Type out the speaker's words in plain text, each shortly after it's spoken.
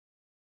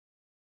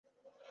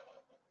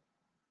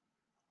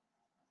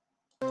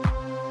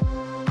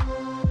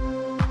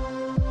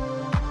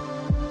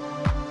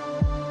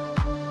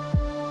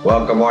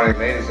Well, good morning,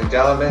 ladies and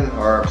gentlemen,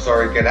 or I'm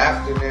sorry, good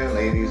afternoon,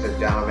 ladies and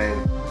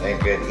gentlemen, and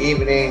good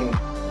evening,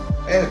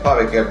 and it's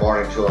probably good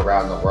morning too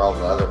around the world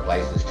and other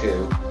places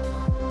too.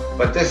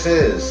 But this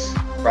is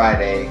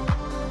Friday,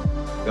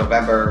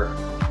 November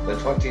the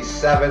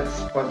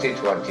 27th,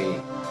 2020.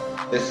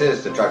 This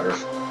is the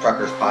Truckers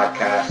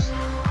Podcast.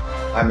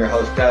 I'm your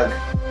host, Doug,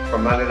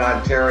 from London,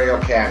 Ontario,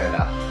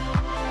 Canada.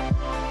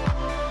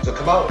 So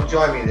come out and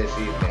join me this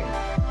evening.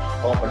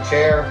 Pull up a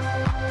chair,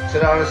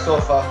 sit on a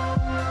sofa,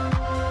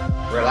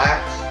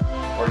 relax,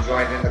 or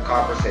join in the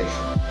conversation.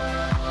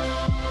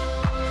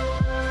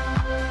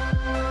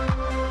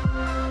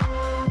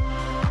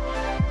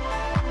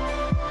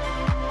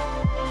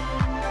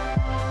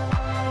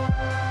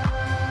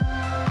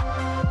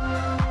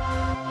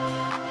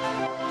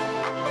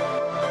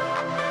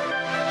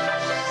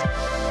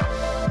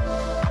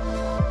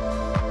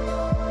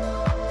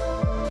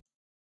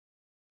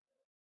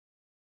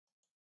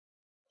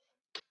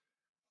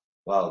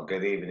 Well,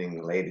 good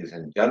evening, ladies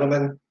and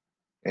gentlemen,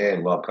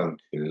 and welcome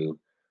to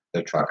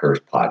the Truckers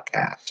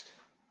Podcast.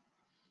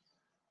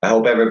 I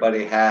hope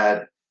everybody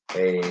had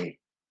a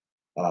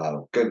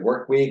good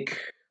work week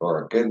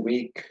or a good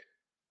week,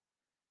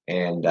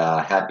 and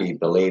happy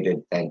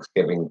belated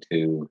Thanksgiving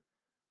to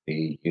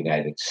the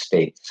United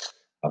States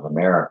of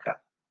America.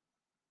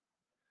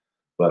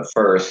 But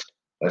first,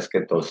 let's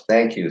get those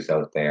thank yous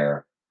out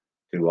there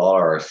to all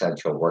our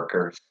essential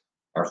workers,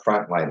 our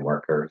frontline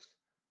workers,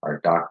 our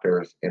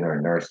doctors and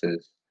our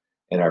nurses,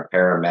 and our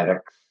paramedics,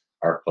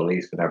 our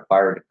police and our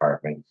fire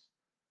departments.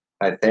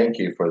 I thank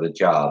you for the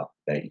job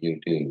that you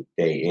do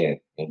day in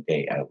and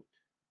day out.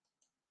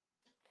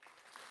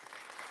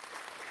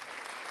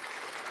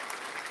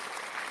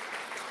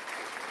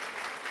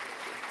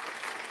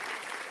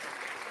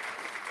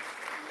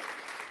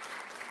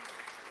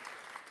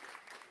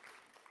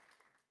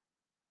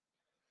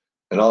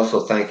 And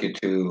also thank you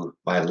to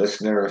my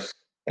listeners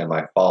and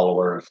my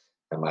followers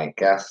and my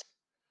guests.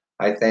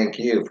 I thank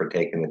you for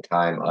taking the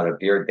time out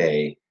of your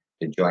day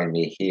to join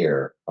me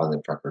here on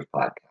the Truckers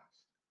Podcast.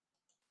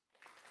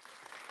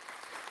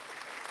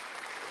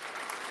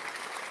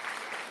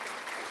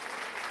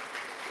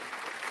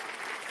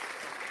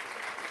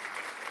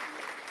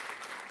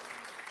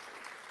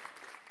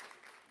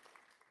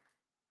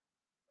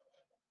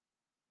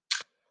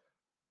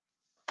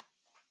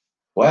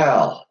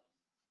 Well,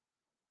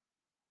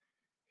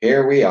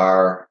 here we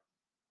are,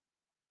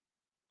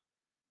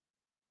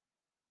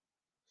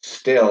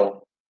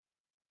 still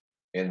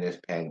in this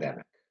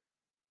pandemic.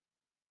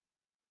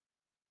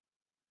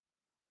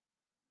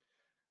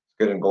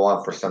 It's going to go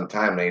on for some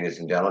time, ladies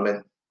and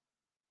gentlemen.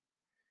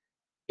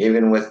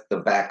 Even with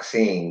the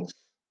vaccines,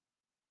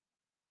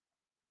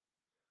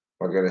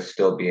 we're going to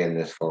still be in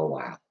this for a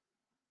while.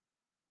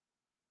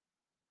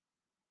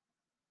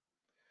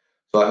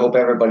 So I hope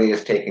everybody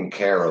is taking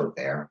care out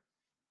there,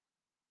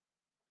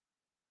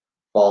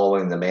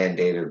 following the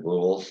mandated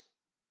rules.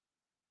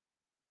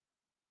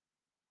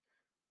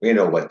 We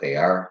know what they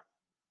are.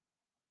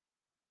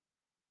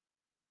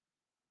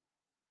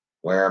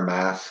 Wear a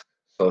mask,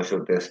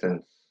 social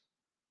distance,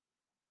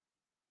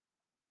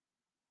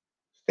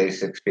 stay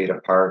 6 feet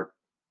apart,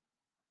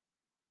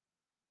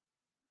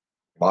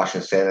 wash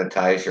and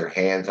sanitize your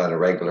hands on a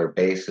regular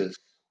basis.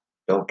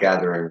 Don't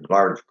gather in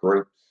large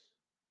groups.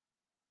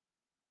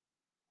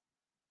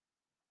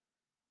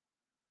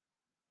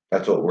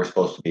 That's what we're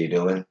supposed to be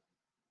doing.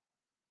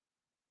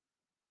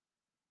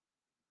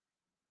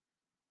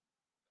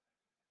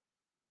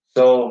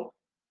 So,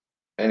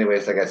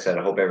 anyways, like I said,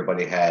 I hope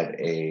everybody had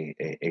a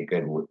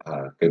good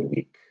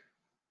week.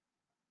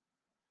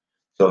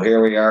 So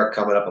here we are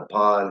coming up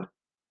upon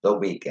the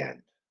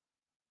weekend,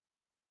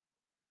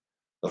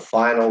 the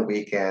final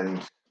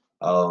weekend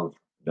of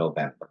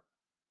November.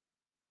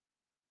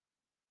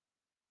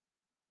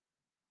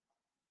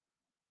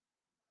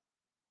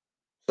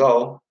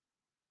 So,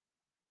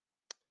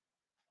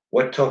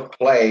 what took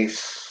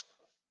place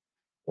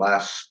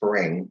last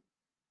spring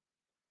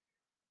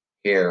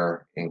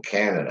here in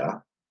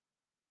Canada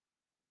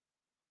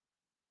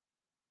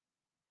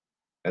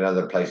and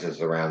other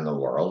places around the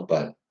world,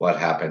 but what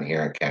happened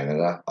here in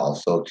Canada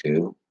also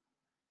too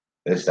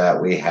is that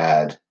we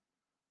had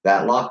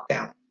that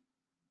lockdown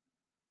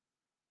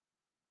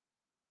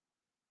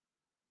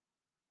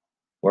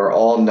where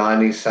all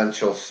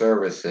non-essential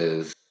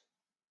services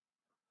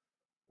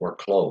were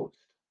closed.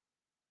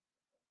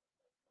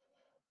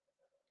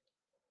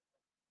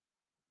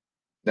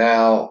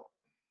 Now,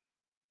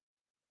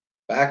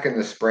 back in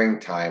the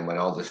springtime when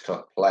all this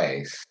took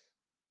place,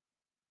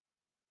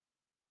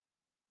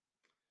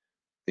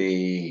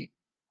 the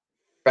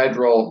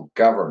federal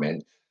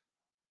government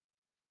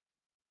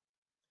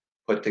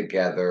put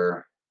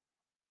together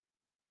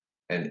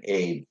an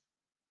aid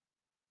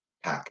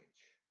package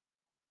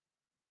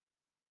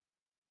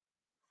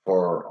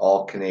for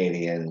all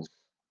Canadians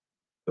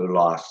who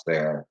lost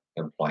their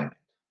employment.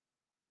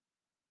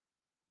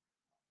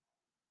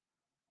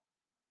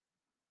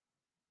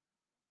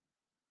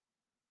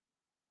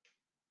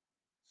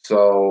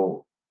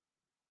 So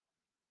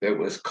it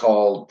was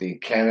called the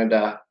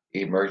Canada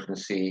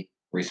emergency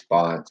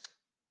response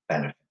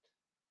benefit.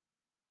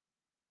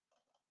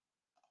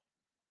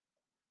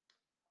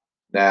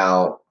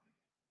 Now,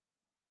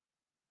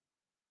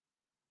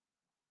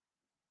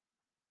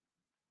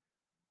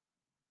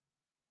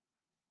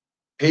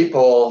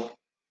 people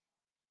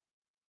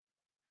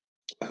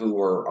who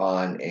were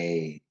on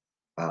a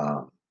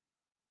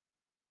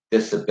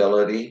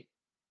disability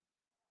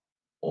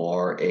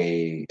or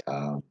a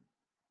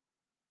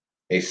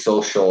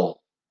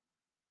social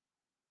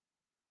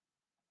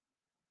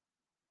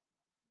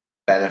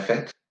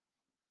benefit,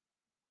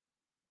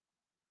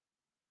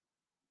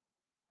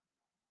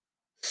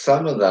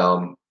 some of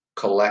them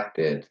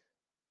collected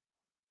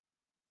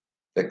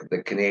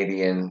the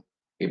Canadian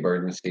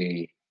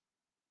emergency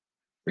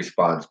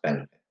response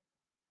benefit,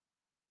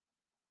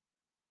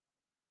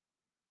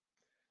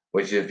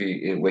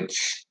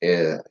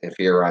 if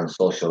you're on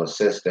social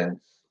assistance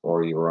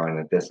or you were on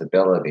a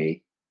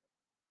disability,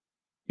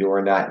 you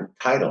were not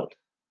entitled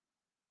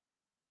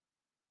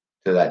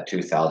to that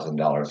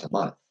 $2,000 a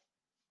month.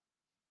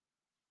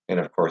 And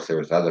of course, there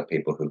was other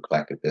people who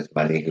collected this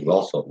money who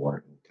also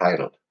weren't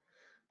entitled.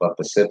 But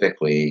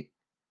specifically,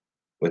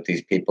 with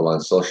these people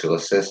on social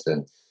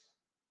assistance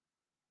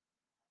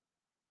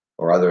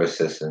or other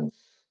assistance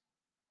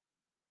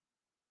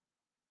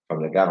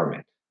from the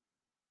government,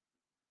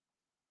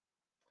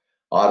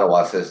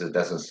 Ottawa says it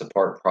doesn't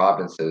support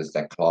provinces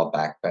that claw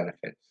back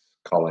benefits,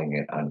 calling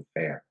it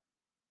unfair.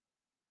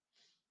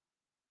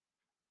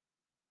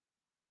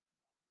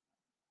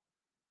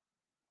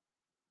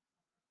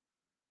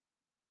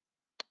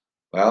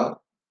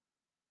 Well,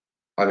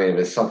 I mean, if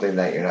it's something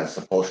that you're not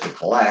supposed to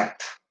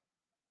collect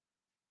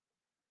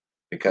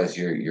because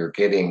you're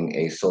getting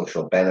a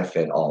social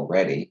benefit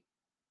already,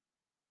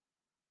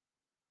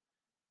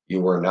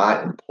 you were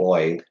not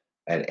employed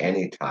at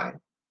any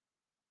time,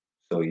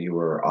 so you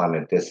were on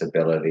a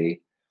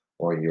disability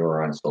or you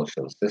were on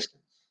social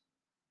assistance.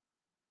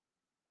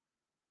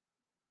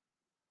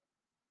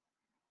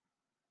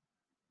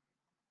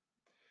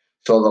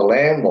 So the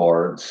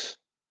landlords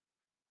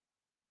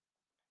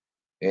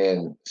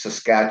in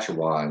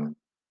Saskatchewan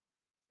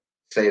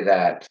say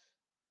that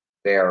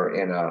they are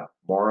in a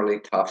morally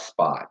tough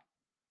spot,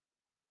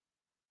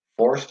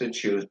 forced to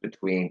choose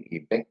between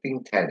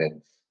evicting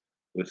tenants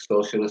whose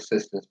social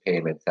assistance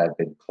payments had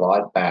been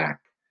clawed back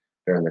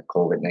during the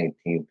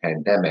COVID-19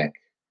 pandemic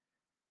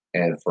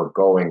and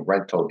foregoing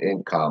rental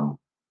income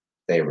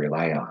they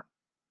rely on.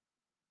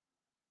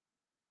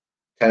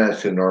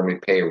 Tenants who normally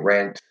pay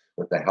rent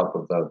with the help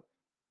of the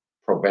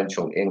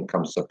provincial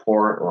income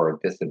support or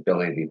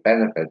disability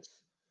benefits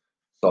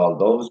saw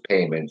those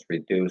payments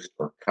reduced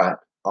or cut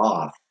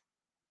off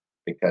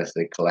because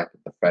they collected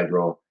the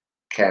federal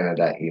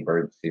Canada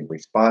Emergency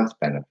Response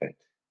Benefit,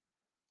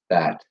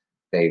 that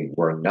they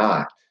were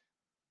not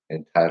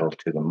entitled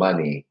to the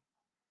money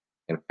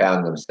and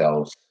found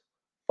themselves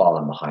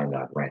falling behind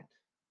on rent.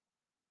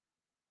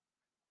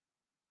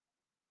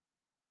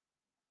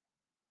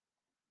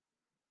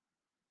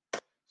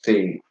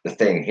 See, the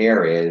thing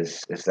here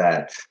is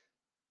that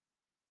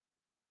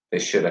they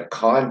should have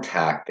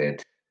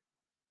contacted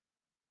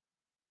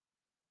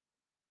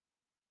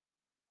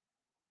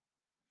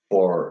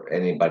for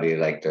anybody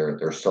like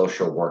their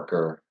social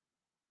worker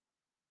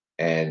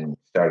and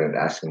started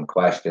asking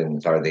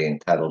questions. Are they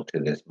entitled to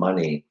this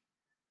money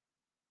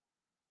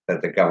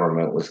that the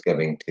government was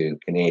giving to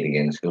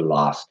Canadians who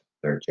lost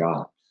their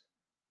jobs?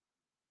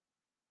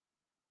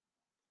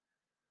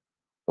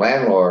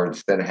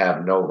 Landlords then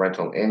have no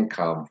rental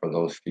income for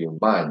those few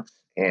months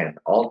and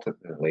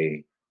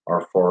ultimately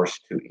are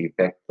forced to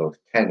evict those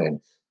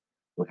tenants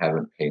who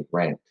haven't paid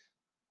rent.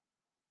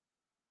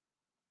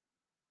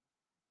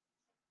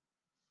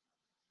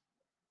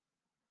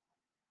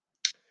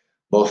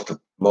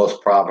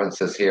 Most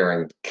provinces here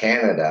in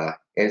Canada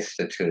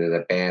instituted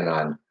a ban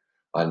on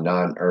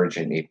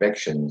non-urgent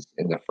evictions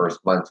in the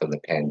first months of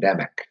the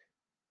pandemic.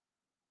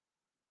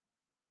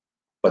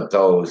 But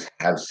those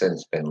have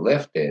since been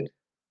lifted.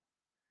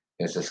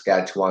 In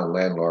Saskatchewan,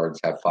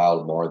 landlords have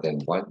filed more than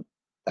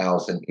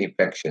 1,000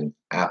 eviction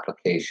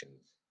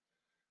applications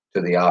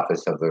to the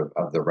Office of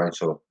the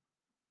Rental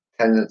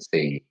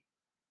Tenancy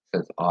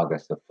since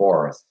August the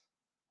 4th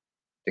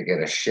to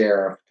get a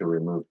sheriff to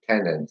remove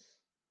tenants,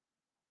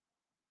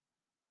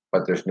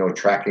 but there's no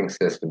tracking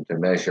system to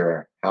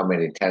measure how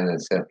many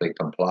tenants simply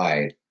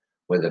complied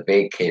with a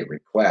vacate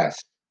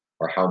request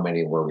or how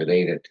many were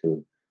related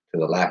to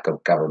the lack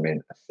of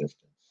government assistance.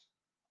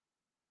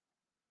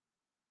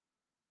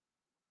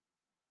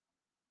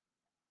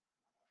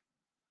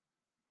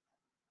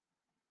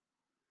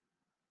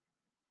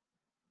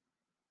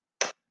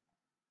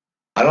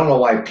 I don't know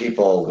why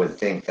people would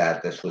think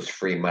that this was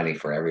free money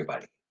for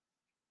everybody.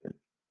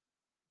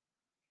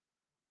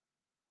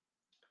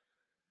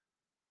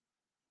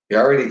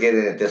 You're already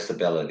getting a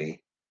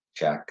disability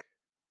check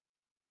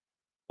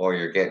or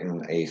you're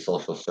getting a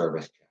social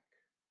service check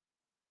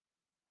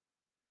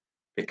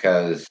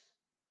because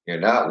you're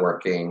not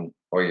working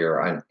or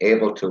you're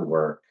unable to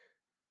work,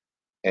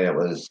 and it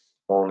was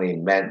only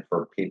meant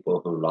for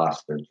people who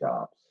lost their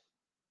jobs.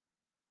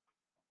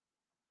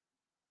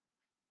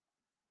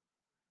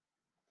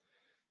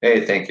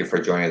 Hey, thank you for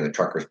joining the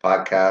Truckers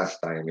Podcast.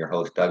 I am your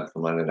host, Doug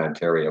from London,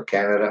 Ontario,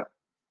 Canada.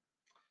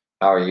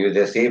 How are you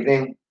this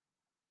evening?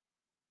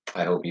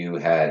 I hope you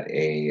had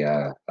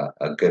a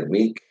good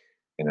week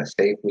and a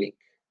safe week.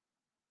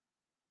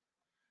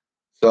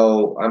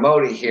 So I'm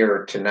out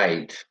here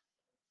tonight,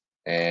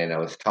 and I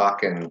was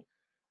talking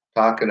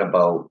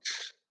about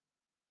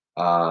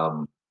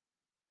um,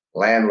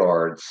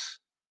 landlords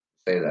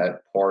say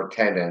that poor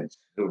tenants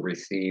who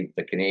received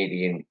the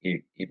Canadian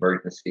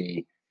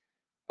Emergency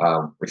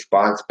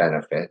Response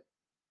Benefit.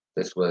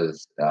 This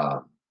was a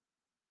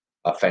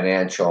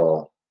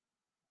financial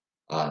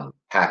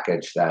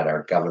package that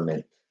our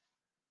government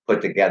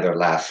put together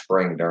last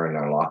spring during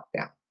our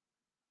lockdown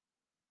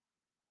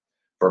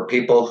for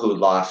people who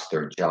lost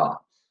their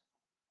jobs.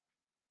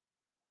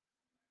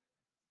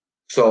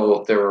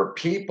 So there were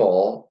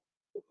people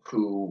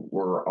who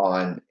were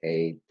on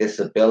a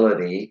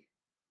disability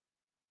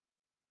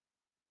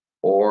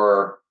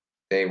or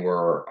they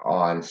were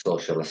on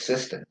social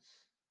assistance.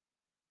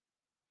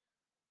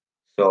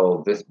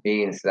 So this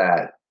means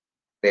that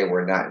they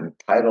were not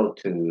entitled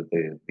to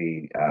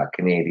the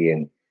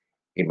Canadian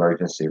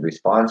Emergency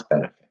Response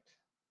Benefit.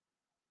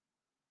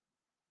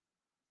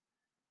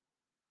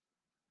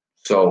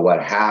 So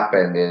what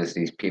happened is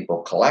these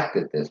people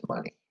collected this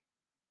money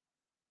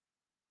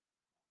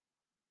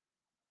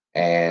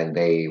and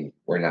they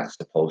were not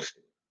supposed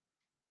to.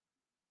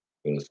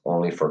 It was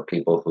only for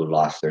people who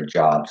lost their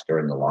jobs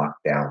during the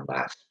lockdown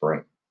last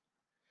spring.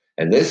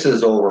 And this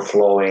is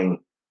overflowing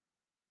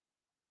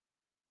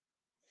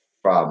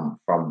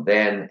from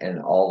then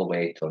and all the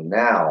way till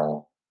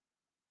now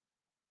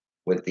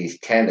with these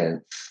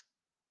tenants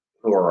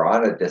who are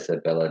on a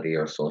disability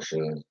or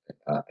social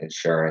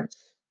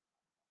insurance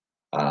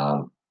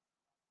um,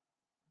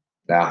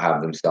 now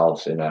have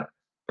themselves in a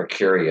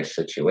precarious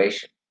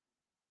situation.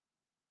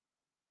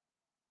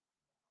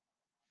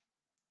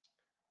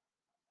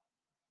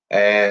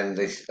 And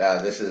this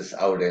is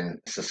out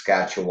in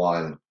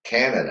Saskatchewan,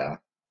 Canada.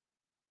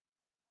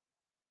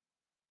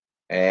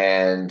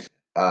 And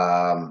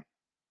I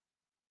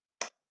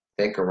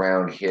think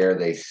around here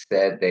they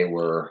said they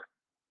were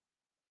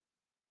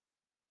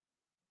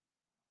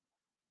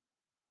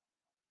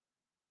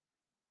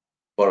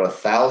about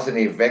 1,000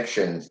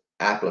 evictions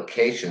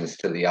applications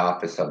to the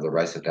Office of the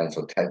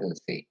Residential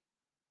Tenancy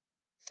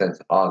since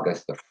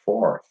August the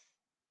 4th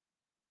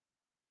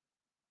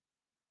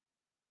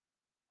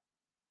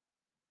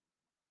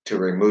to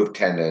remove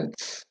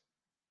tenants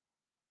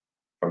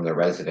from the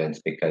residence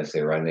because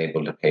they were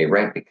unable to pay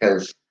rent.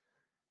 Because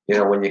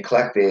when you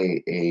collect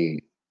an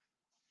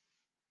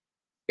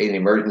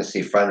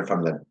emergency fund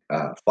from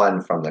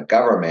the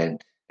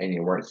government and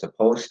you weren't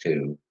supposed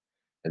to,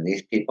 and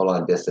these people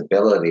on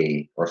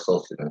disability or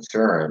social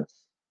insurance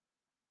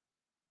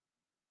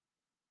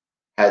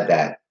had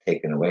that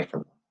taken away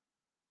from them.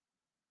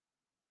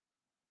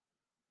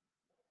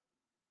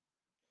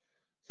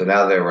 So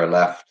now they were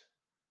left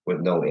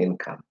with no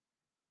income.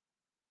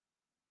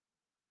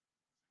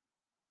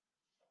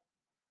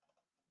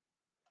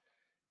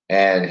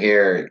 And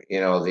here,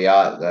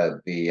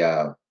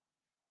 the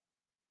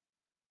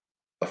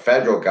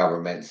federal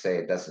government say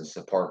it doesn't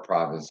support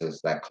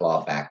provinces that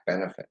claw back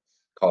benefits,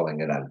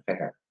 calling it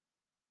unfair.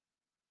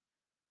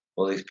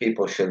 Well, these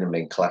people shouldn't have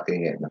been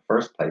collecting it in the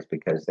first place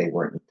because they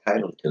weren't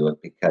entitled to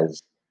it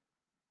because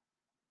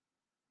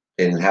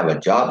they didn't have a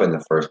job in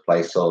the first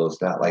place. So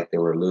it's not like they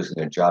were losing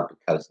their job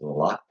because of the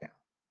lockdown.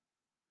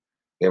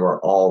 They were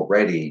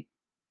already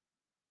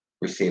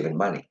receiving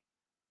money.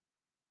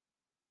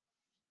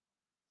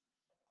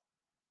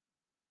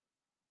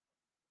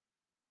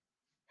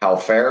 How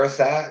fair is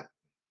that?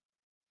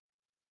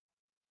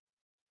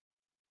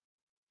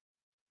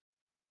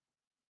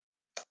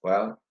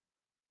 Well,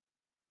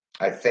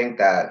 I think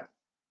that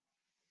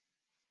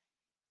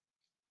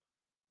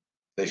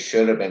they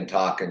should have been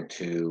talking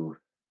to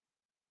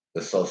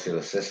the social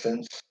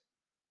assistance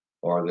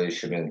or they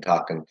should have been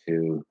talking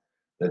to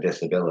the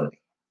disability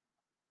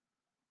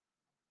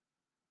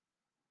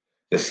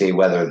to see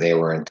whether they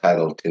were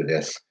entitled to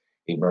this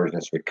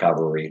emergency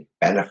recovery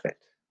benefit.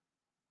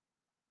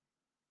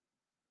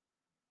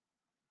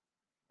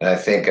 And I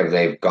think if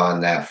they've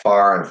gone that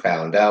far and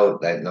found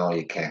out that no,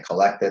 you can't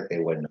collect it, they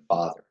wouldn't have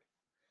bothered.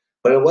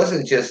 But it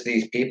wasn't just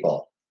these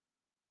people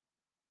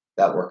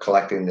that were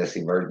collecting this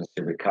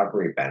emergency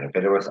recovery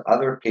benefit. There was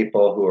other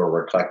people who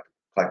were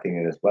collecting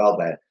it as well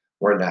that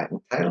were not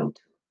entitled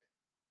to.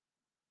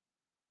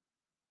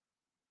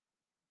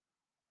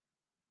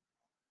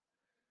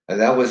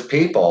 And that was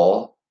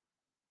people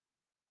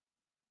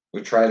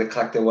who try to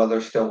collect it while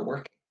they're still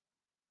working.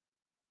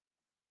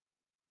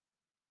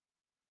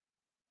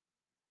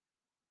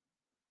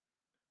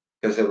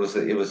 Because it was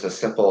a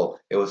simple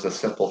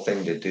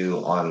thing to do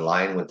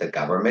online with the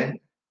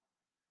government.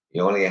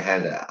 You only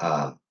had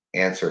to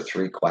answer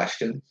 3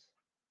 questions,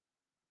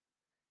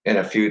 and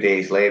a few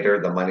days later,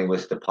 the money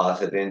was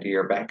deposited into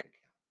your bank account.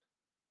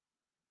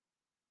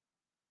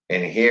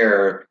 And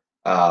here,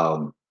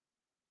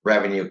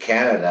 Revenue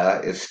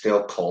Canada is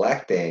still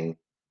collecting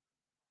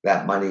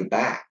that money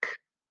back.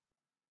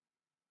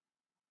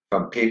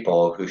 from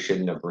people who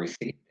shouldn't have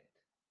received it.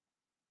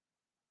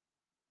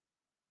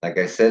 Like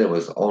I said, it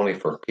was only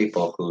for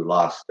people who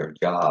lost their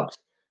jobs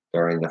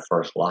during the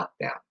first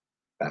lockdown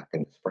back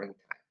in the springtime.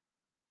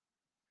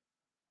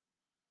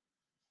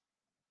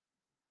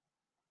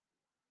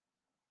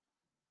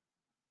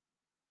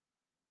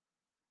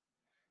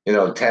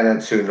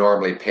 Tenants who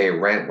normally pay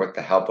rent with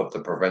the help of the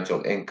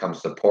provincial income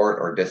support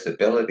or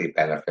disability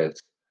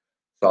benefits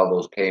saw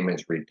those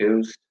payments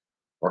reduced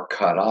or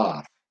cut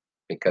off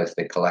because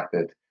they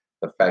collected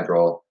the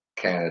federal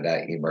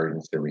Canada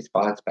Emergency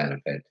Response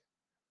Benefit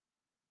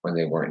when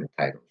they weren't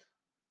entitled.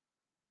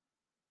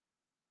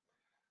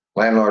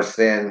 Landlords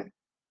then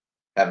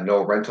have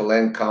no rental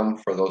income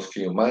for those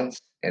few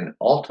months and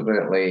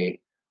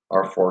ultimately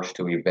are forced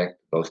to evict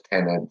those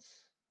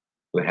tenants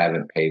who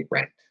haven't paid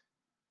rent.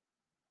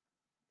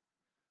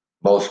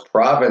 Most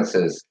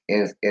provinces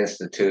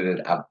instituted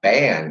a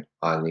ban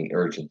on the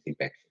urgent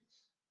evictions,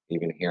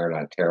 even here in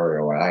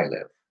Ontario where I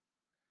live,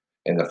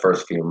 in the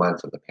first few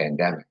months of the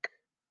pandemic.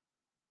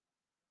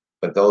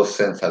 But those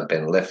since have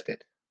been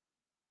lifted.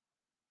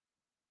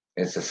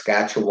 In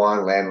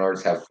Saskatchewan,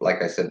 landlords have,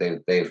 like I said,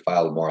 they've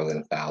filed more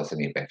than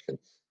 1,000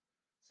 evictions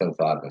since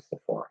August the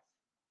 4th.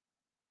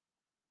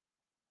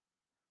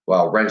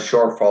 While rent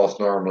shortfalls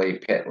normally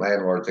pit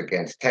landlords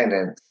against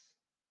tenants,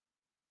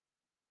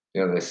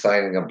 they're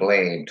assigning a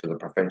blame to the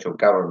provincial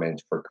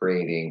government for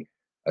creating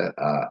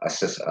a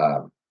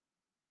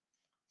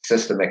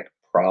systemic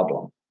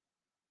problem.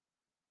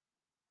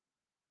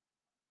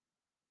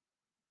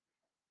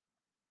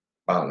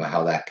 I don't know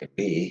how that could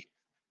be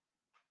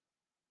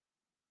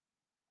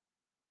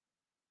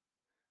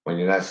when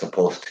you're not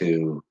supposed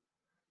to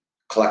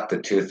collect the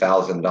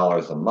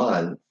 $2,000 a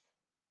month.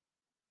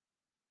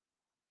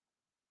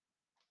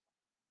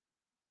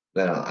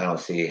 Then I don't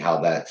see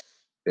how that's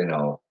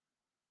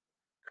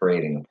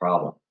creating a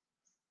problem.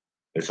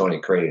 It's only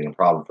creating a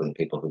problem for the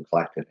people who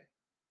collected it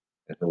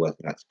and who was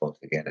not supposed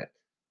to get it.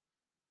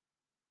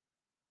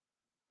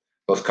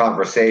 Those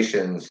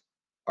conversations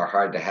are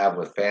hard to have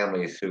with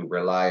families who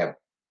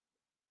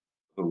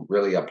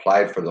really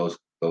applied for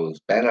those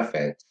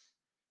benefits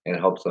in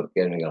hopes of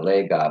getting a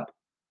leg up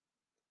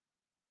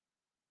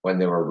when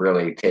they were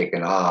really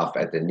taken off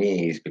at the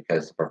knees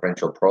because the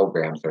provincial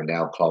programs are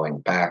now clawing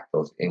back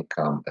those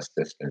income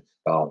assistance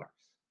dollars.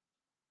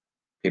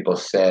 People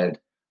said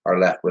are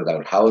left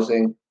without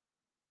housing,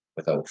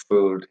 without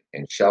food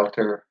and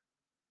shelter,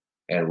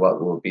 and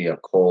what will be a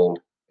cold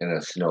and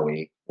a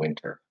snowy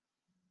winter.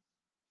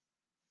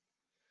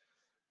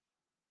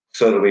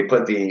 So do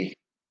we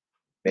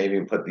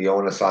maybe put the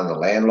onus on the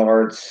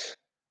landlords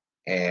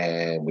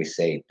and we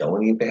say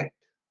don't evict?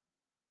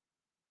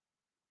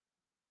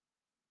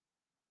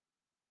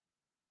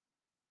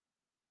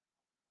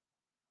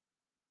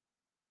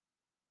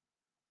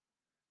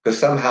 Because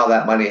somehow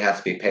that money has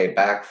to be paid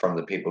back from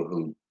the people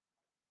who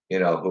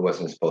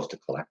wasn't supposed to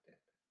collect it.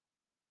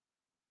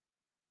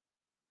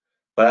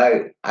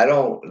 But I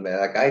don't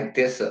like I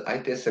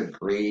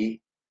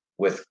disagree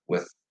with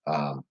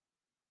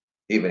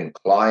even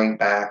clawing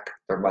back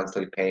their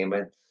monthly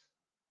payments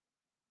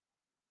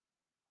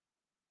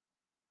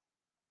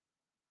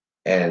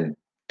and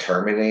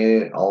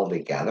terminating it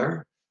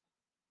altogether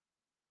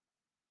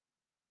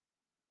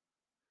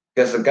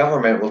because the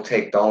government will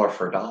take dollar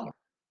for dollar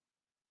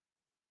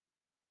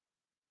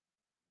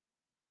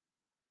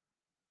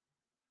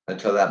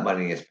until that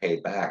money is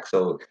paid back.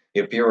 So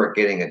if you were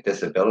getting a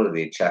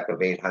disability check of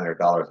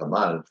 $800 a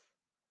month,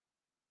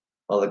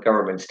 well, the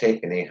government's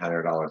taking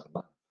 $800 a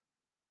month.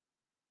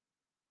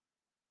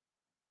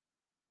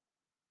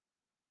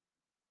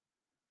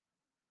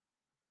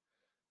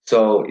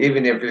 So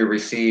even if you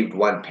received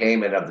one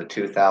payment of the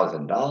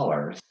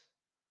 $2,000,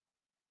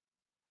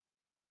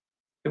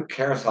 who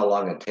cares how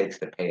long it takes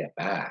to pay it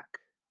back?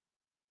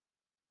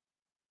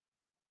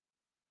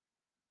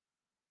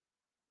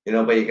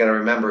 But you got to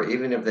remember,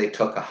 even if they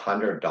took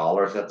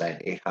 $100 of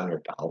that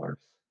 $800,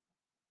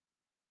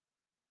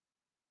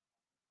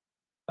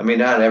 I mean,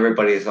 not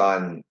everybody's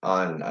on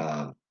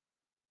a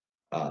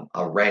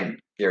rent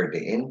geared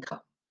to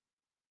income.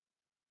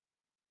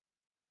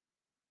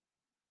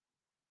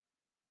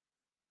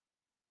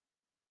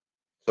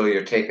 So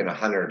you're taking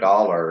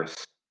 $100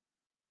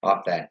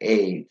 off that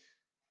eight,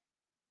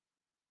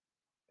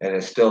 and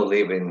it's still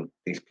leaving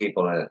these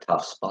people in a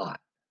tough spot.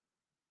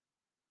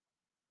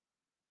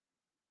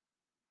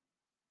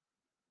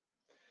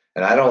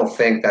 And I don't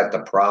think that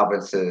the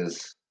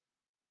provinces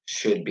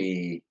should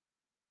be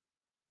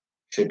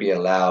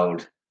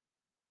allowed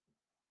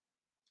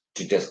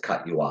to just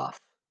cut you off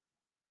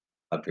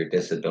of your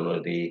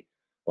disability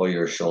or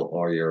your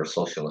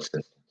social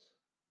assistance.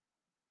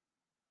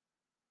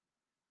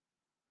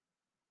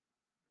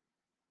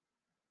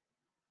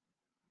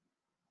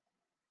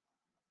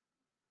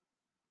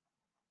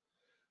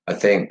 I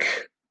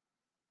think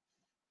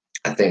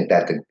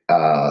that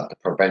the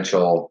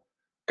provincial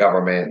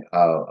government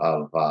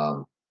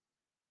of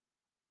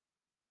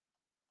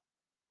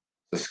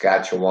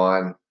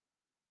Saskatchewan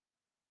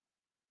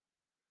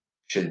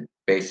should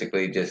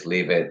basically just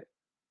leave it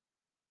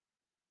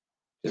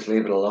Just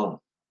leave it alone.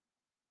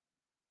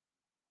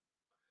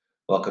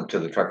 Welcome to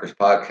the Truckers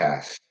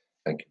Podcast.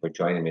 Thank you for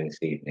joining me this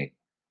evening.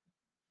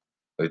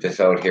 We're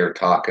just out here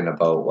talking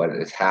about what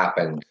has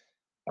happened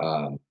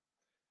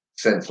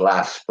since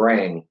last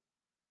spring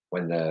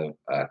when the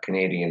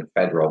Canadian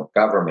federal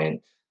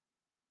government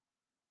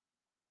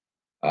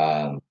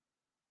had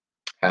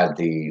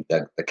the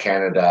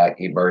Canada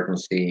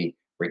Emergency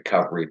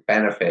Recovery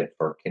Benefit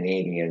for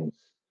Canadians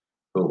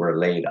who were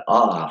laid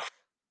off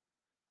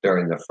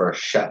during the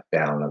first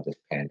shutdown of this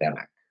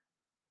pandemic.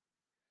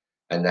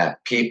 And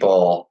that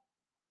people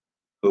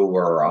who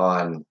were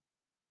on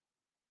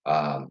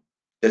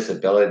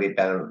disability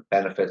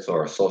benefits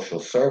or social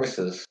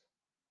services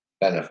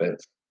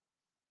benefits,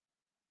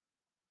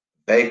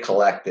 they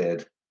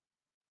collected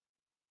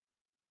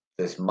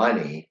this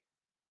money,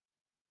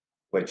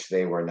 which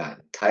they were not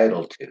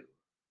entitled to.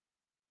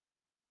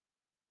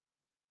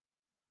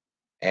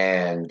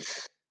 And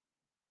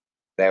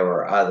they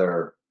were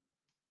either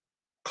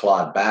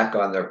clawed back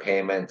on their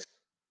payments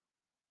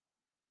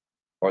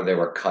or they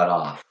were cut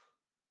off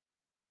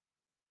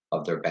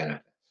of their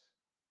benefits.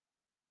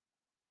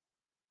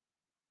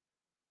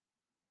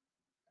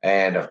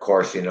 And of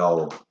course, if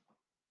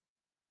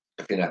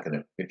if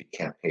you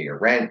can't pay your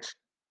rent,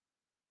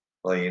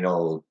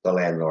 well, the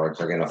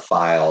landlords are going to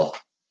file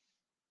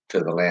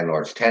to the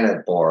landlord's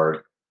tenant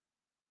board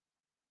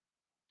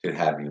to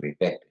have you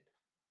evicted.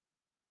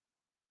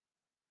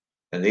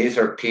 And these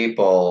are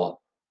people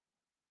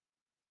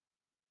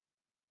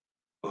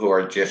who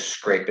are just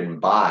scraping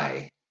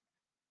by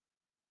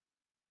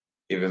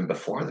even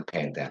before the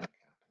pandemic happened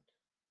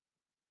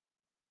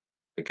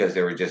because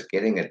they were just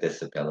getting a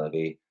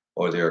disability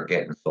or they were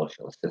getting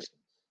social assistance.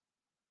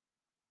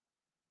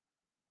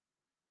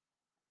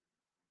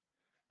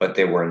 But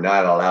they were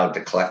not allowed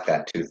to collect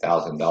that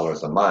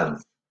 $2,000 a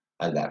month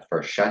on that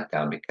first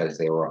shutdown because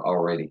they were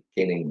already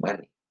getting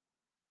money.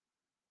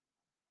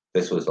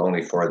 This was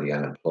only for the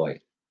unemployed.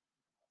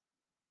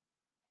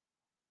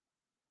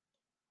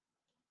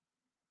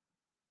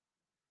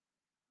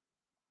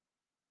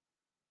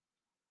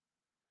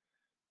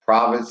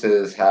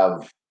 Provinces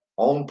have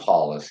own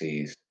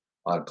policies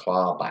on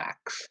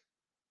clawbacks.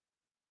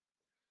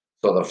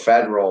 So the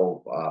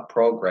federal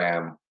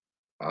program,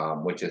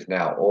 which is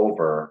now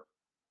over,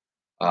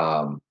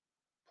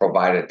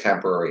 provided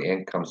temporary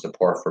income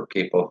support for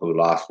people who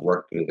lost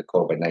work due to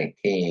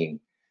COVID-19,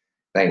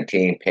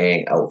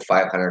 paying out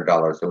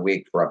 $500 a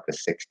week for up to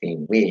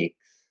 16 weeks.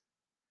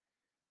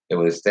 It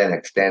was then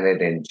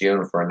extended in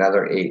June for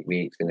another 8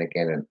 weeks and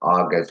again in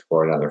August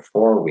for another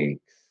 4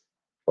 weeks,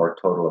 for a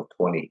total of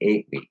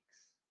 28 weeks.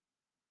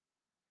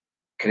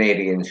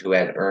 Canadians who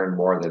had earned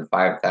more than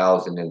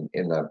 $5,000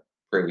 in the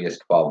previous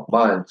 12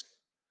 months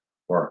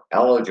were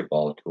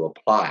eligible to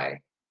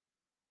apply,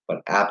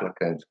 but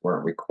applicants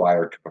weren't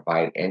required to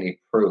provide any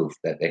proof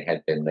that they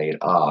had been laid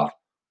off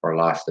or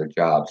lost their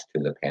jobs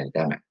to the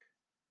pandemic.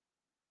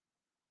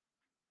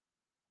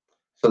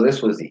 So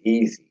this was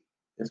easy.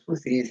 This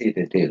was easy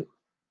to do.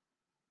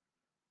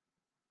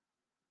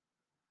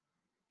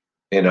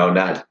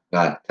 Not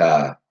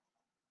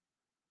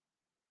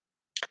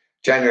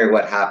generally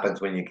what happens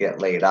when you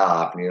get laid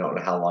off and you don't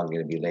know how long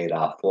you're going to be laid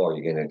off for.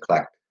 You're going to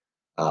collect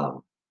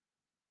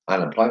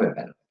unemployment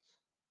benefits.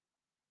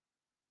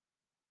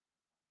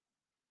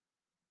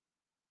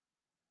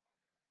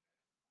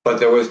 But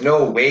there was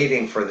no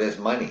waiting for this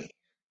money.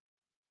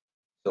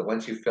 So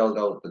once you filled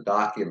out the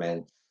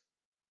documents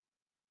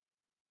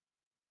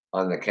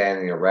on the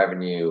Canada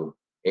Revenue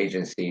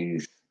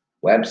Agency's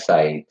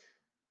website,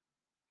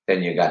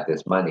 then you got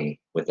this money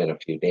within a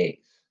few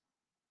days.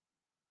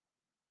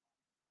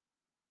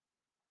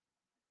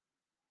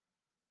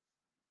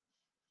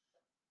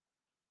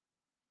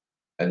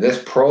 And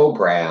this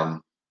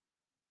program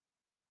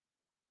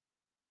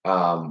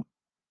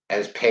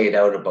has paid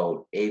out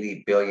about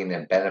 $80 billion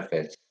in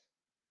benefits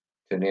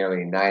to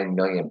nearly 9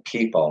 million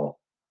people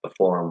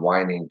before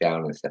winding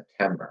down in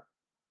September.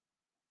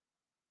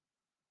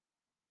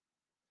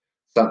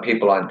 Some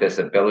people on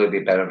disability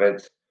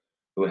benefits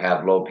who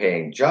have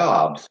low-paying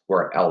jobs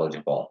were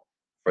eligible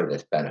for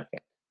this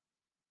benefit,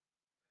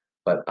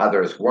 but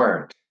others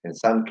weren't. In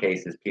some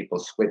cases, people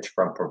switched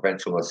from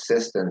provincial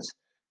assistance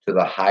to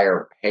the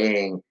higher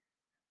paying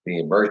the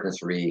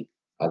emergency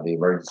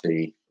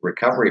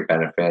recovery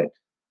benefit,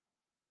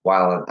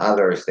 while in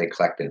others they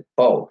collected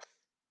both,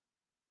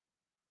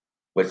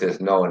 which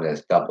is known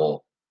as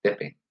double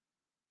dipping.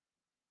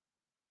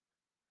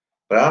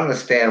 But I don't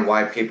understand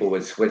why people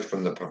would switch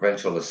from the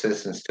provincial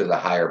assistance to the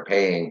higher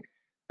paying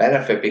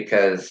benefit,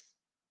 because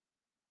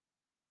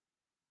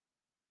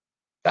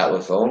that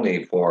was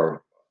only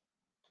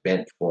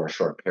meant for a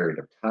short period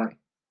of time.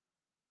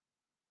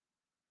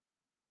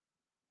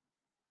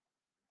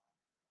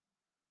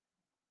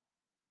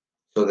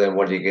 So then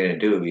what are you going to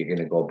do? You're going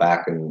to go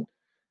back and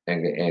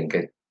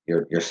get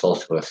your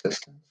social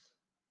assistance.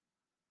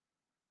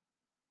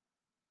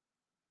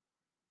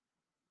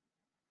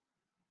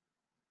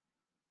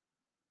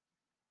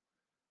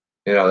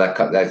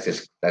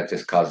 That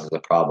just causes a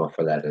problem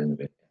for that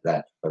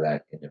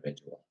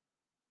individual.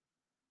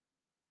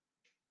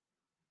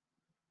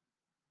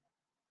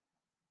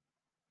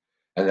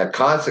 And the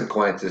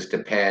consequences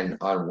depend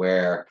on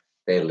where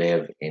they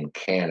live in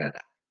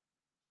Canada.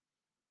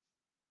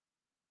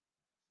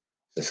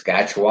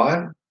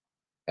 Saskatchewan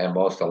and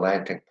most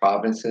Atlantic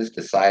provinces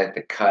decided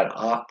to cut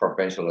off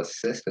provincial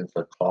assistance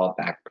or claw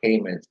back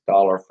payments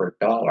dollar for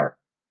dollar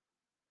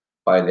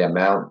by the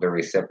amount the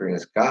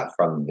recipients got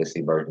from this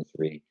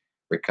emergency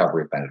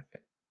recovery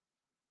benefit.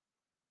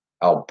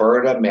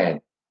 Alberta,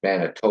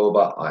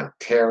 Manitoba,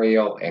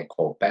 Ontario, and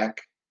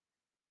Quebec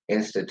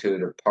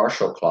instituted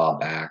partial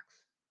clawbacks,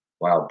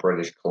 while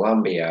British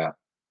Columbia,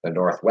 the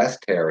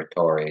Northwest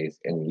Territories,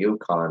 and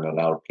Yukon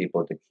allowed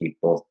people to keep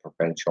both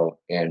provincial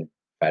and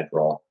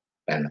federal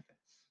benefits.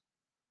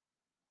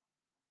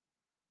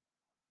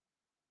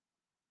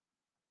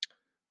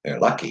 They're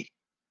lucky.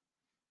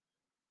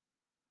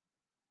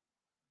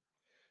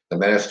 The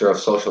Minister of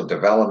Social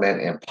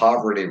Development and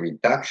Poverty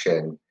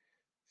Reduction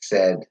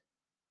said,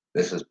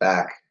 this was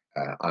back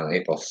on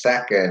April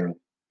 2nd,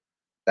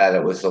 that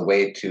it was a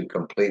way to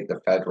complete the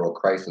federal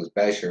crisis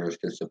measures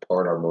to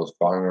support our most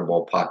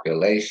vulnerable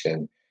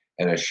population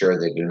and ensure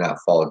they do not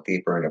fall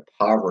deeper into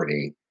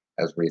poverty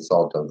as a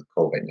result of the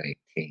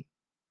COVID-19.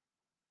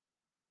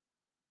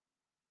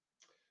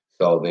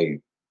 So they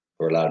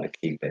were allowed to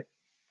keep their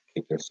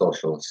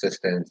social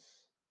assistance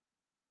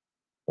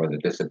or the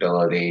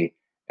disability,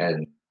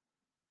 and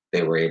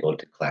they were able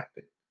to collect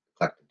the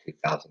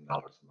 $2,000 a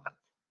month.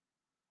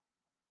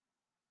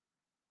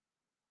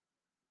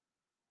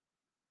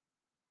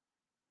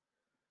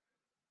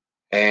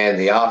 And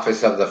the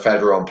Office of the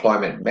Federal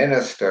Employment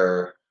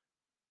Minister,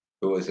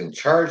 who was in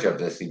charge of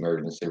this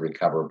emergency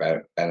recovery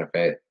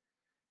benefit,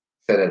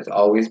 said it's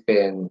always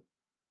been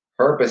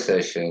her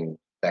position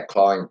that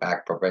clawing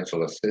back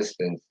provincial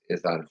assistance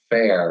is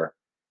unfair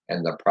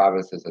and the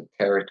provinces and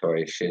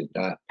territories should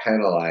not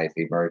penalize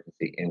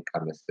emergency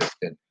income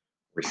assistance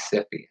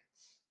recipients.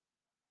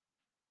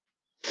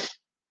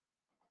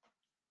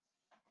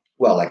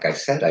 Well, like I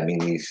said, I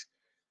mean,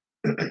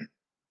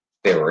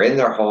 they were in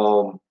their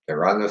home,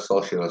 they're on their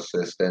social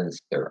assistance,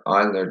 they're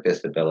on their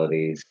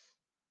disabilities,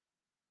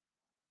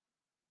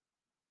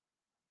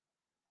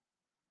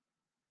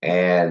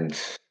 and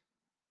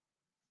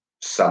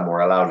some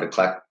were allowed to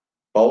collect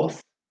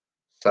both,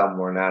 some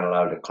were not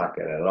allowed to collect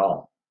it at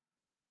all,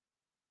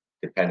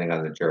 depending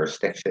on the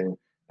jurisdiction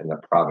and the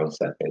province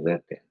that they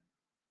lived in.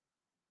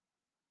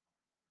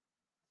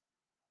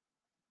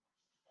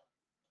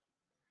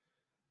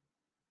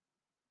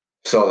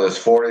 So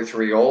this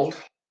 43-year-old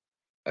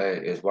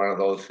is one of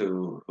those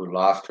who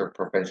lost her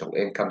provincial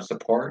income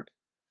support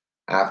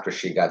after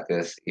she got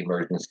this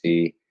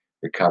emergency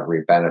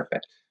recovery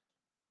benefit.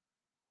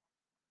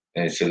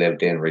 And she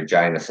lived in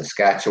Regina,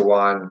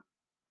 Saskatchewan,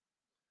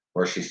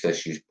 where she says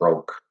she's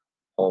broke,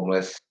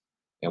 homeless,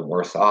 and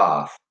worse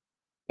off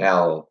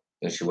now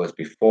than she was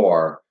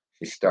before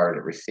she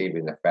started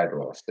receiving the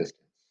federal assistance.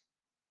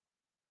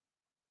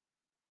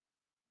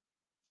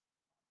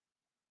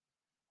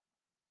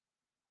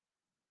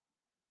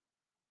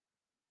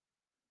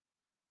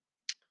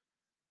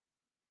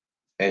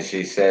 And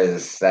she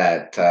says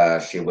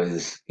that she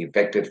was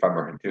evicted from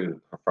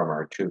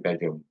her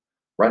two-bedroom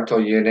rental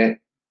unit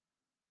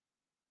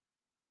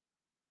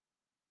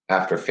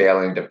after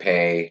failing to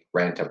pay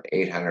rent of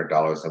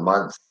 $800 a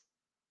month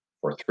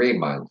for 3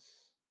 months.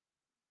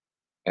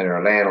 And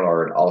her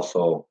landlord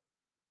also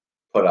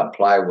put up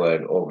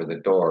plywood over the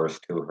doors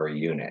to her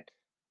unit.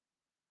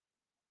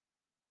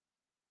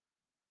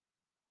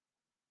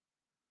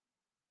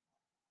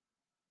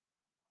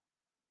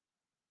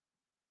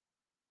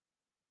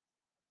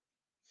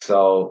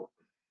 So,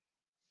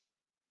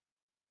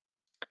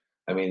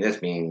 I mean,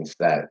 this means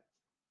that,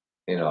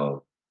 you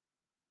know,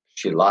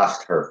 she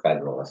lost her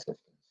federal assistance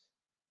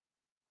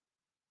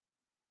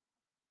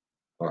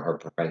or her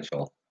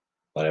provincial,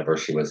 whatever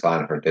she was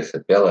on her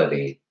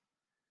disability,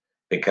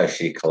 because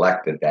she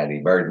collected that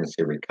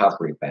emergency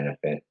recovery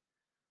benefit,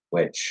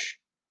 which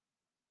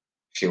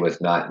she was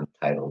not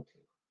entitled to.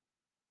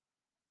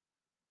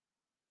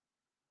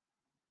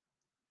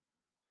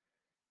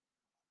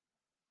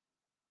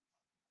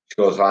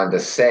 She goes on to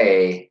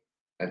say,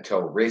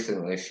 until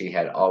recently, she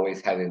had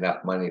always had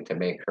enough money to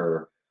make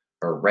her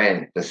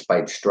rent,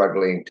 despite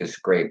struggling to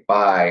scrape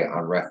by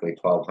on roughly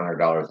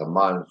 $1,200 a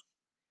month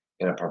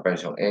in a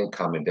provincial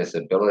income and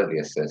disability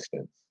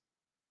assistance.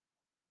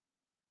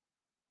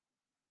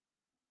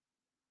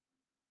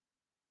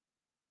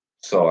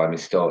 So I mean,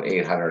 still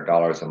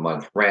 $800 a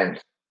month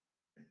rent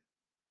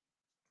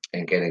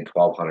and getting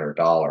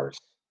 $1,200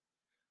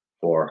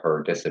 for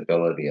her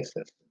disability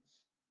assistance.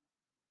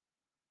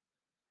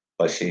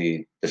 But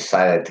she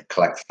decided to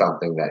collect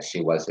something that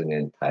she wasn't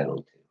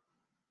entitled to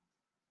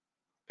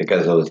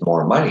because it was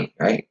more money,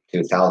 right?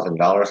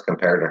 $2,000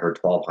 compared to her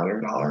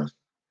 $1,200,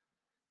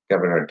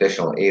 giving her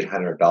additional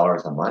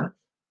 $800 a month.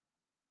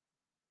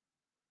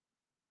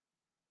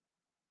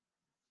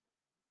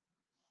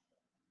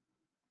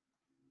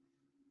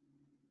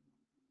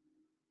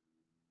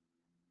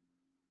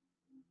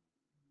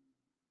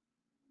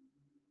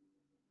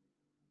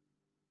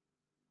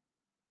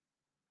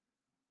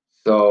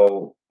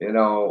 So, you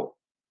know,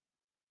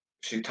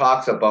 she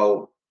talks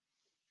about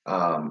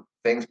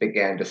things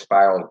began to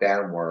spiral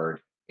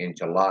downward in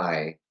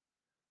July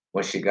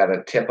when she got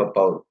a tip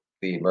about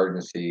the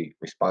emergency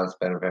response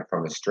benefit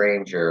from a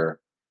stranger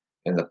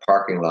in the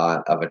parking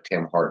lot of a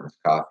Tim Hortons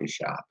coffee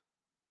shop.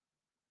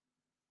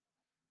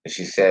 And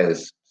she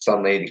says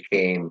some lady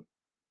came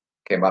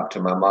up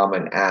to my mom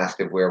and asked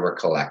if we were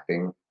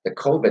collecting the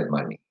COVID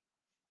money.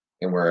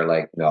 And we're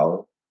like,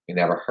 no, we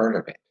never heard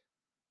of it.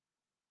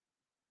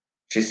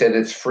 She said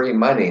it's free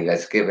money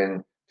that's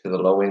given to the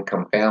low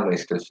income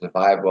families to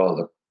survive while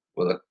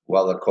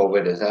the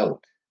COVID is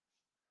out.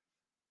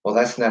 Well,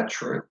 that's not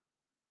true.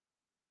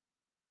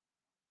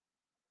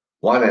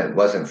 One, it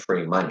wasn't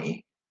free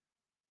money.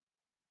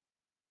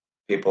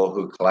 People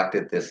who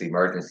collected this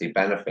emergency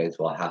benefits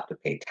will have to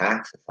pay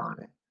taxes on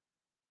it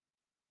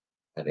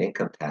at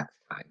income tax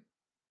time.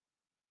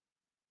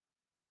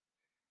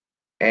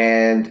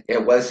 And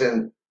it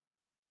wasn't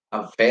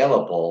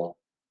available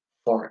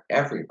for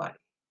everybody.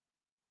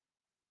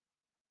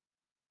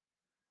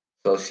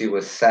 So she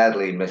was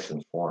sadly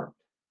misinformed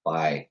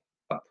by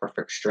a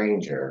perfect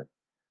stranger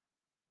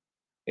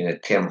in a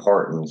Tim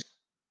Hortons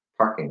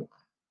parking lot.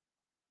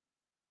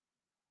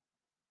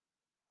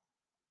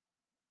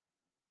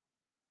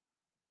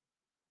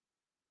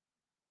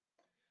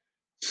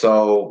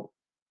 So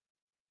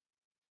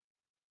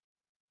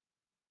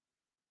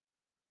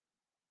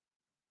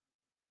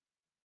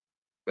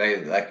they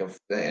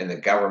and the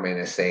government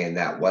is saying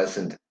that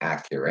wasn't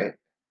accurate,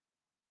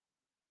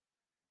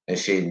 and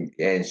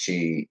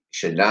she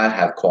should not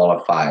have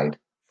qualified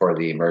for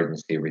the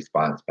emergency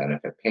response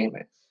benefit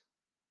payments.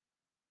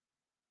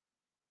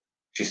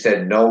 She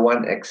said no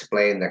one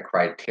explained the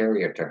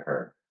criteria to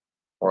her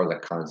or the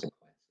consequences.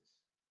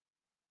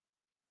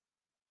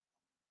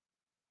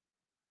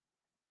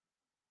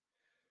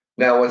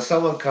 Now, when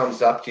someone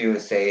comes up to you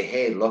and say,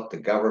 "Hey, look, the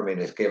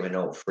government is giving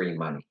out free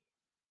money,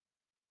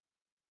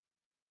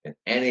 and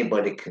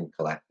anybody can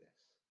collect this,"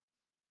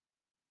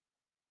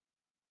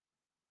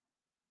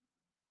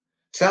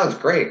 sounds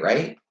great,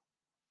 right?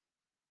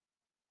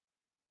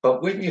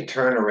 But wouldn't you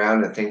turn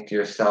around and think to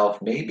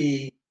yourself,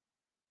 maybe,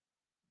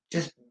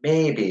 just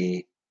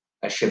maybe,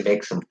 I should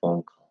make some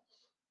phone calls.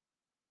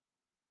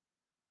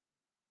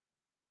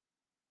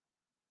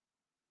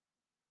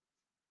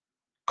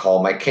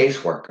 Call my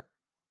caseworker.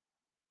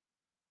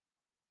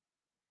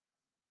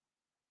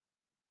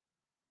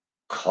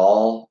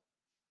 Call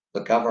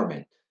the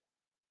government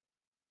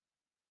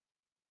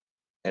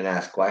and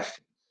ask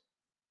questions.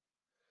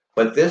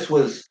 But this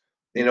was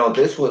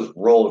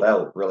rolled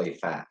out really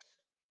fast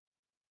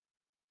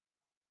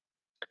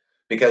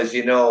because,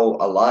 a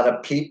lot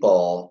of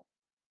people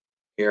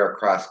here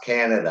across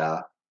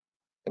Canada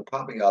and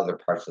probably other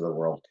parts of the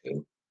world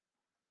too,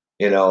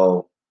 you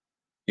know,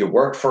 you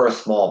work for a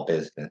small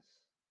business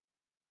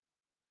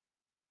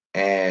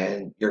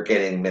and you're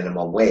getting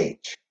minimum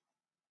wage.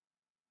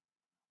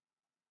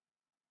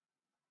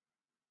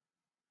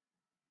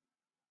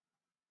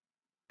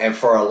 And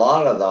for a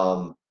lot of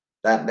them,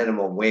 that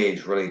minimum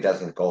wage really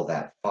doesn't go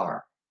that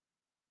far.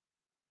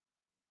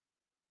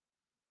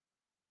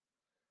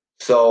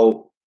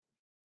 So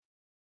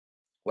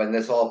when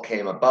this all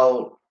came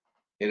about,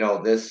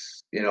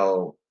 this,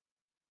 the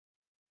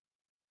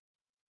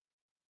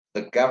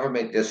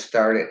government just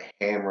started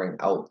hammering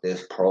out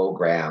this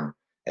program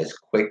as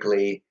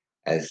quickly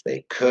as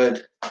they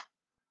could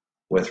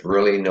with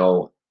really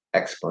no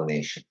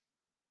explanation.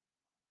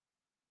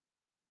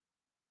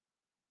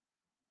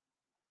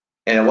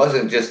 And it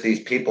wasn't just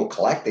these people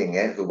collecting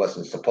it who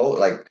wasn't supposed,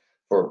 like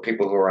for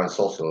people who are on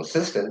social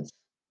assistance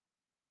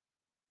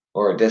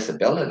or a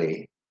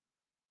disability,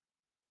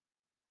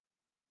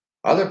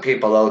 other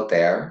people out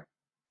there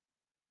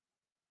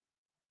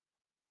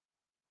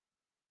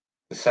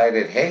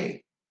decided,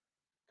 hey,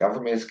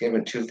 government's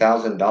giving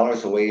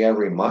 $2,000 away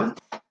every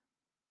month.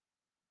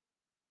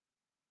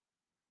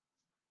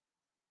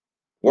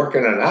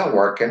 Working or not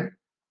working,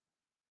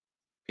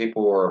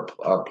 people were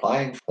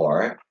applying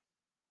for it.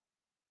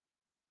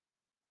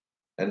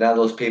 And now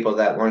those people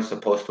that weren't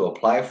supposed to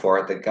apply for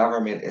it, the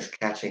government is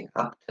catching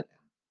up to them.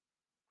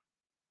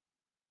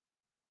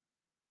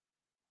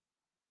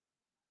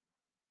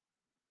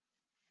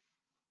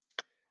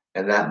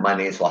 And that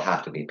monies will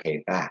have to be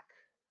paid back.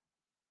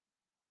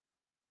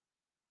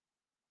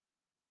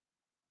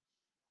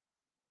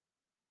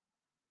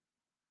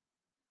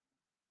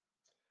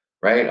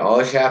 Right? All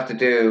you have to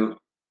do,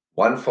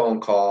 one phone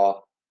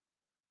call,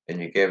 and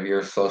you give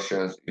your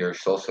social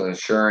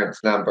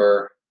insurance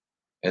number,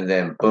 and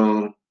then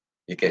boom,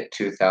 you get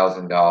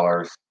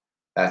 $2,000.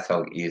 That's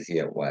how easy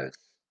it was.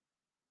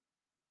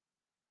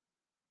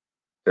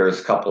 There's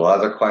a couple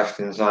other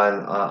questions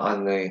on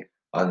the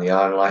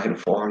online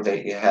form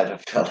that you had to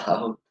fill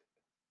out,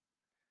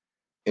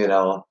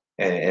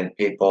 and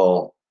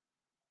people,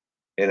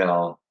 you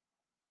know,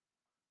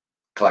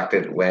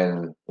 collected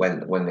when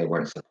they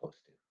weren't supposed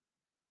to.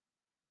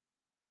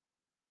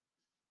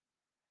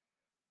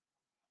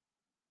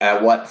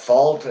 At what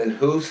fault and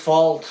whose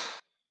fault?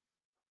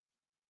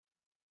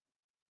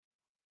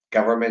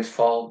 Government's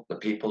fault, the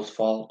people's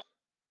fault.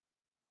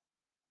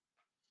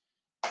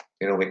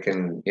 we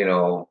can,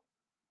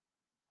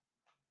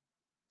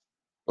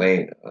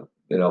 blame,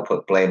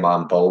 put blame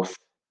on both,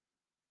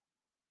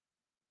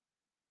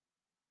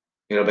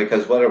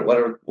 because what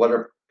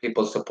are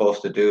people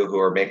supposed to do who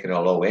are making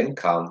a low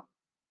income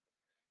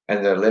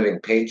and they're living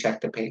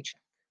paycheck to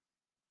paycheck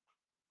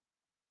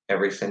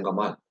every single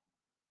month?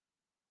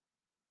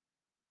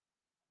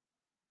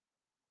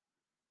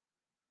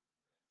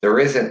 There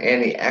isn't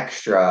any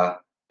extra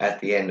at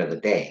the end of the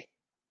day.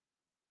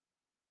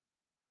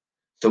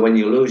 So when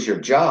you lose your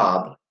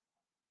job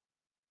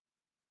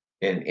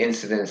in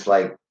incidents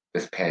like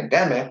this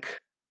pandemic,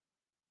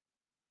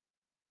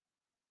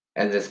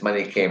 and this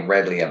money came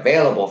readily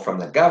available from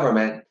the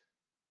government,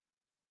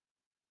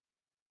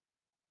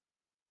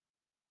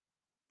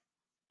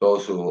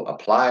 those who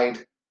applied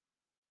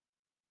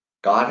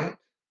got it.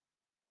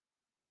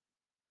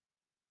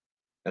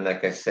 And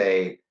like I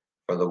say,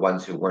 for the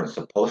ones who weren't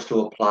supposed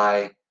to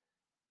apply,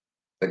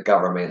 the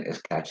government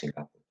is catching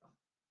up with them.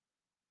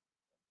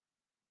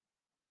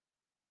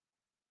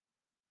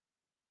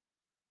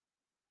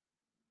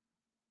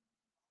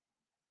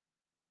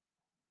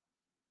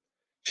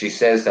 She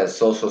says that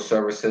social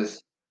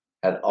services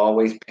had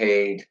always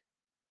paid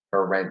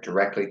her rent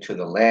directly to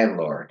the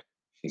landlord,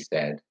 she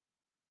said.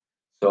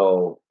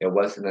 So it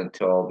wasn't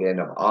until the end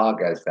of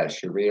August that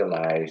she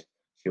realized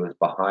she was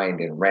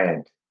behind in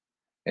rent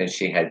and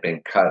she had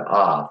been cut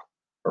off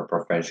for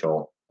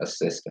provincial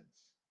assistance.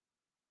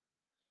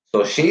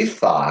 So she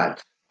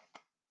thought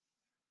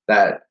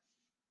that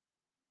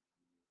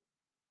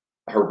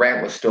her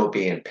rent was still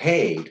being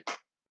paid,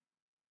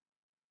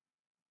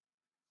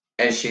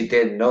 and she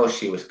didn't know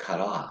she was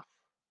cut off.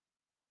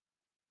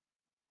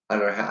 I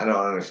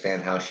don't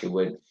understand how she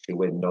wouldn't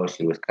know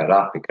she was cut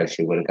off, because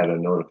she would have got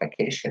a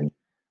notification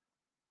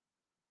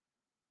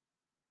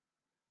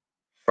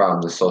from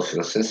the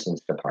social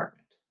assistance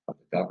department of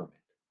the government.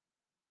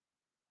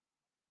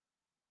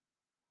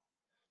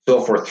 So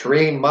for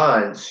 3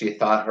 months, she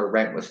thought her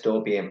rent was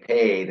still being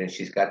paid, and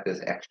she's got this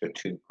extra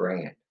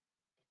 $2,000.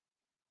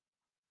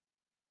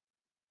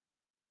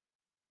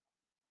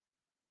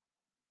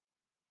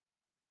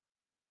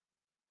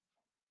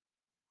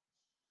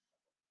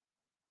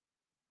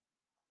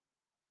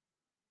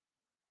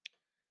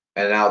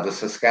 And now the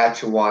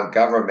Saskatchewan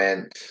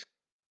government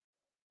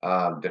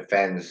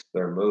defends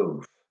their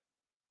move.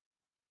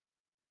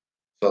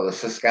 So the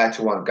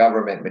Saskatchewan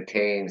government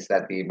maintains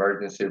that the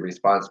emergency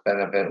response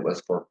benefit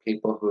was for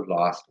people who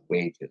lost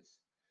wages,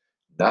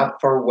 not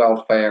for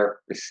welfare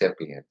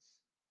recipients.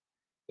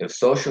 If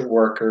social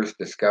workers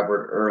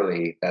discovered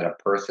early that a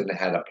person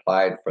had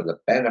applied for the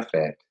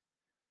benefit,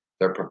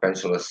 their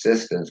provincial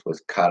assistance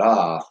was cut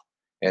off,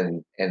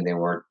 and they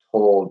were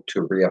told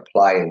to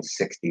reapply in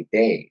 60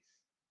 days.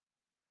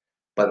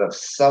 But if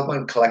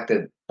someone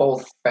collected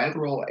both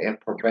federal and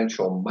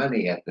provincial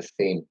money at the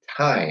same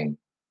time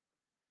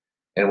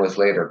and was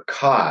later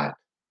caught,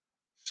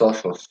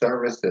 social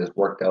services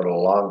worked out a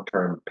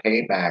long-term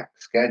payback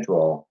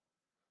schedule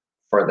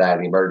for that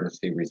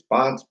emergency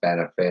response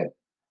benefit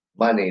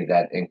money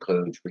that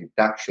includes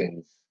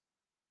reductions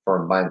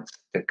for months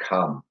to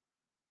come.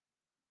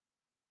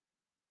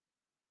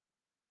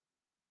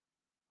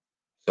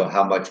 So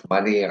how much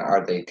money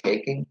are they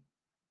taking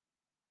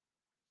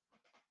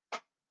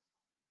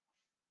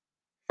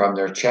from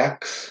their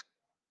checks?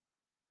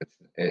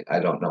 I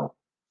don't know.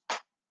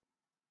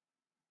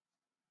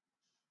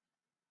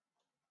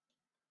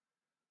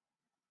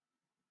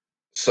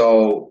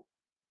 So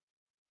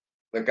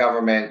the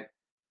government,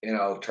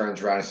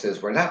 turns around and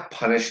says, we're not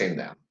punishing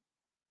them.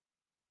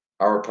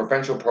 Our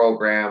provincial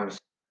programs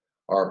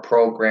are a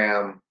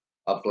program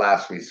of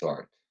last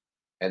resort,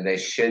 and they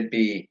should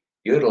be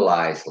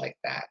utilized like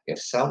that. If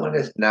someone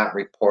is not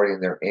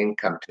reporting their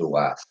income to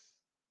us,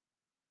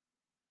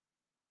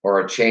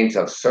 or a change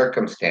of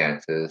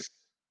circumstances,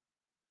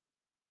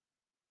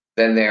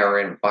 then they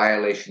are in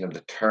violation of the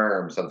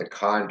terms of the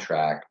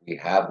contract we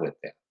have with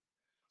them.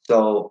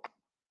 So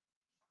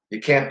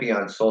you can't be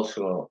on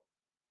social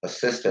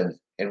assistance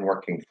and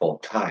working full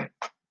time.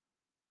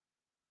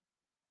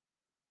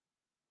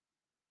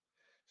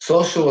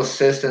 Social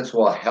assistance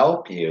will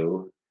help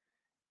you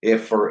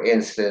if, for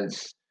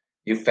instance,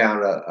 you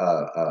found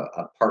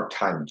a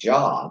part-time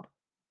job.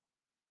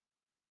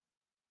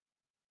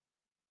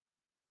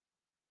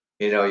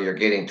 You're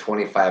getting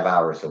 25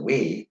 hours a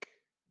week.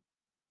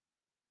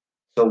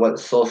 So what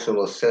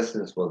social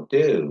assistance will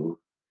do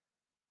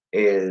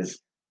is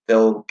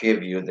they'll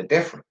give you the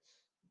difference.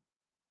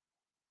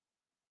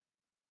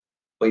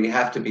 But you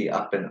have to be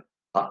upfront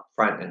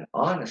and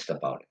honest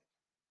about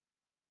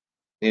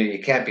it.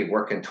 You can't be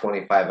working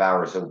 25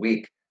 hours a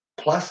week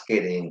plus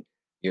getting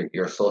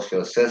your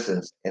social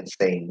assistance and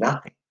saying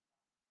nothing.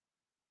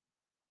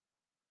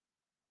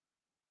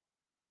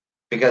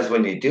 Because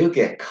when you do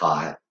get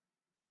caught,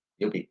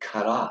 you'll be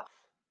cut off.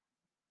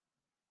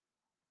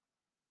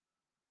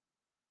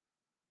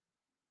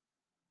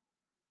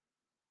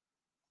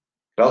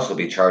 You'd also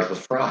be charged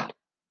with fraud.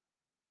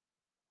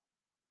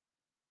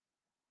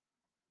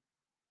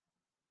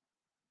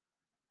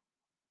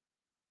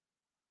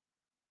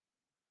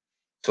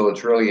 So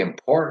it's really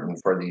important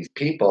for these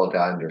people to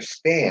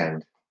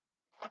understand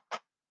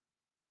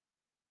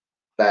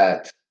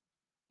that,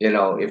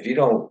 if you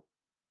don't,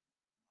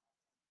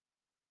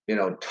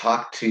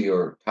 talk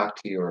to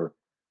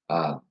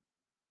uh,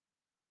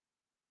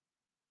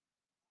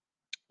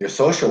 your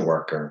social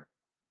worker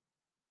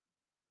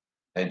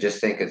and just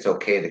think it's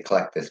okay to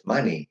collect this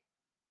money,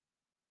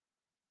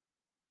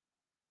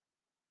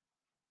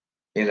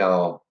 you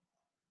know,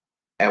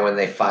 and when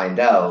they find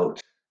out,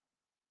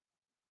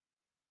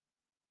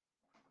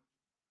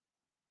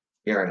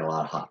 you're in a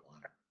lot of hot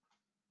water.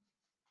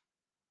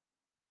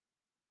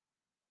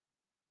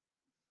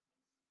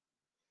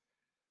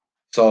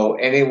 So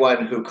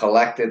anyone who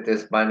collected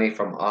this money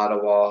from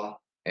Ottawa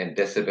and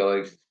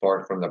disability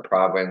support from the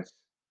province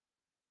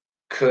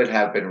could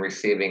have been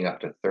receiving up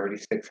to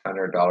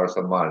 $3,600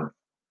 a month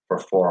for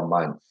 4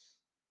 months.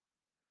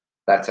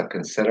 That's a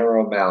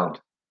considerable amount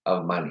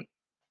of money.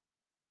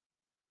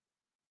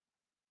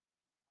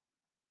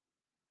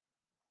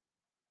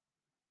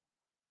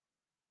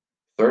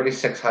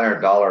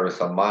 $3,600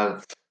 a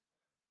month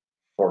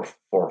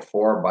for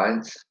 4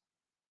 months,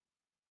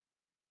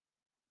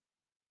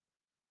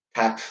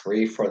 tax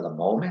free for the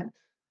moment.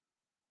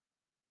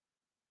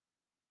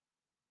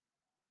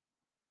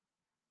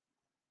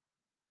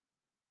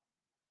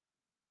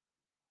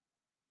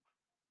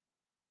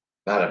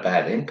 Not a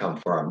bad income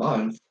for a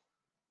month,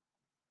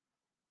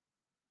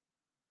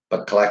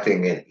 but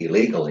collecting it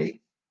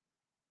illegally.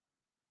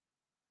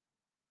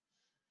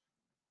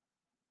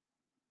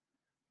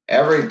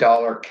 Every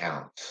dollar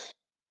counts.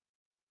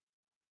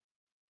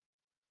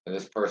 And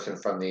this person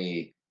from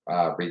the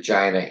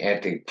Regina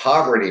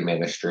Anti-Poverty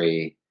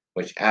Ministry,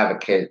 which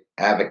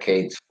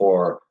advocates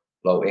for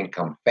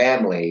low-income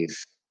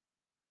families,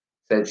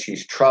 said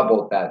she's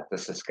troubled that the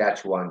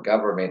Saskatchewan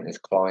government is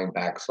clawing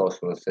back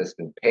social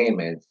assistance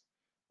payments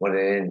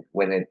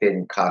when it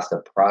didn't cost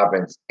the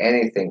province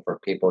anything for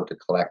people to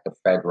collect the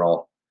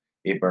federal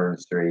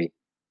emergency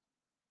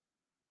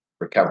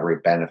recovery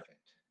benefit.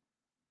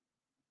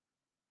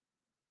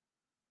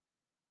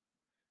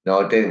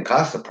 No, it didn't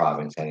cost the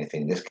province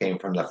anything. This came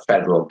from the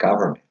federal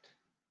government.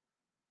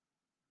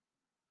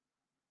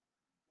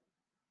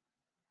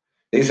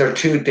 These are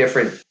two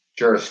different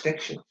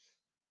jurisdictions.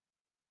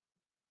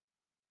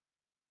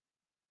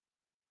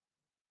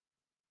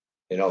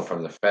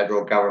 From the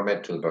federal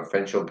government to the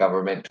provincial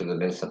government to the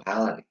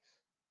municipalities.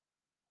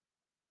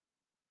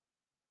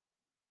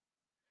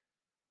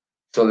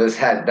 So this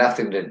had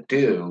nothing to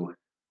do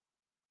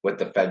with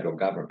the federal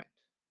government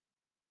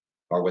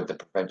or with the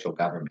provincial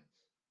government.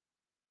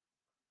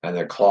 And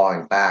they're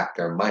clawing back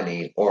their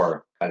money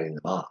or cutting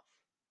them off.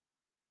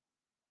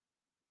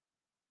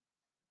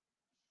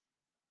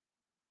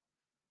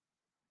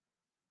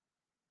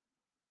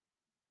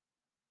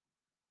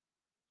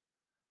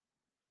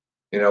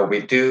 We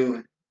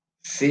do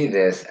see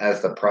this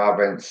as the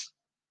province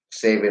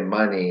saving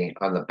money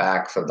on the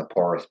backs of the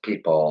poorest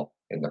people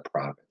in the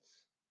province.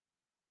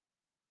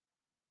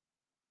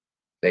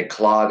 They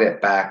clawed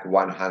it back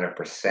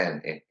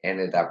 100%. It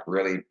ended up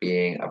really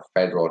being a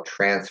federal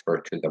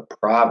transfer to the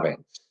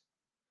province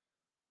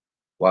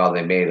while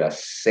they made a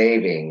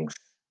savings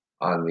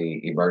on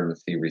the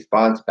emergency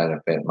response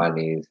benefit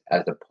monies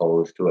as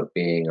opposed to it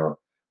being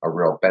a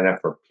real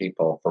benefit for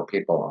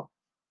people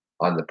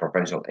on the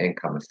provincial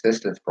income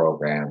assistance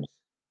programs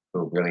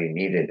who really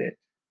needed it.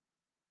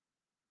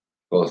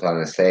 Goes on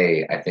to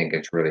say, I think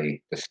it's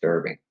really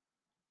disturbing.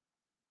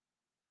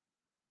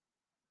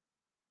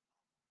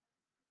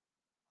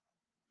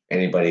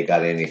 Anybody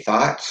got any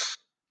thoughts?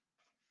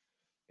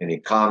 Any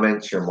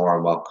comments? You're more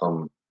than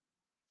welcome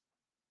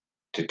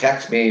to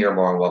text me. You're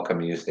more than welcome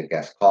to use the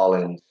guest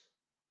call-ins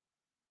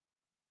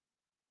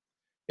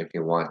if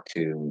you want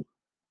to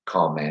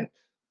comment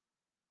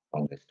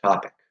on this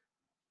topic.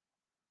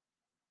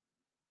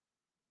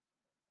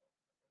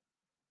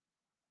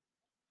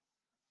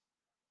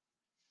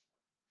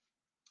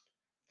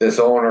 This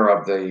owner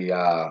of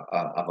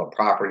a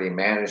property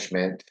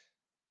management,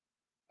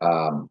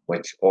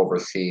 which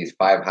oversees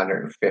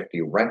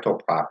 550 rental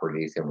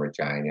properties in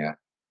Regina,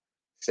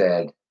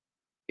 said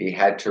he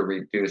had to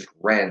reduce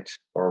rent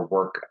or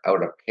work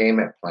out a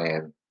payment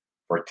plan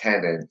for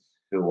tenants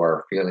who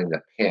are feeling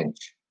the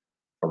pinch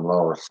from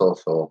lower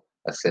social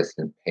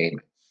assistance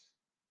payments.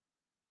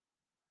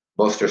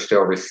 Most are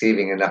still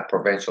receiving enough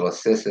provincial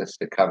assistance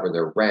to cover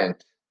their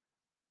rent,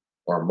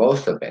 or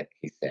most of it,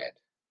 he said.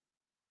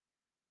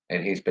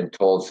 And he's been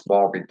told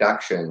small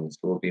reductions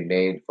will be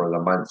made for the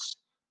months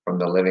from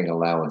the living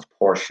allowance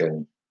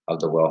portion of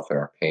the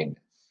welfare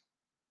payments.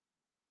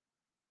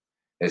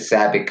 It's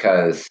sad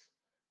because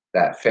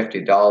that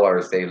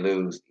 $50 they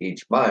lose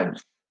each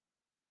month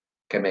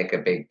can make a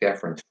big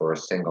difference for a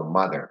single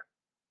mother.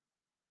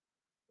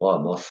 Well,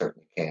 it most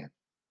certainly can.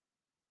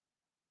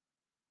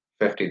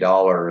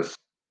 $50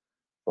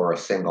 for a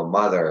single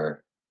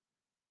mother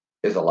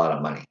is a lot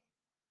of money.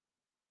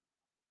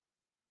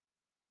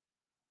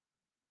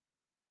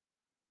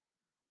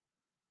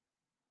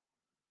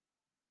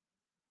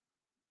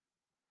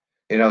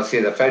 See,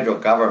 the federal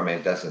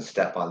government doesn't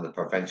step on the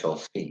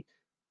provincial's feet.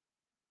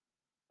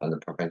 on the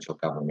provincial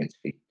government's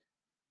feet,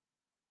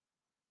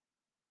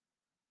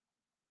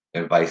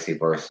 and vice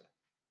versa.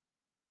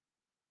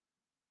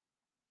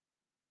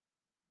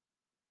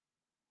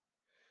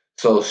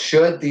 So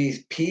should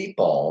these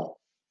people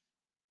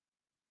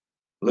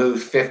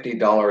lose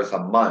 $50 a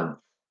month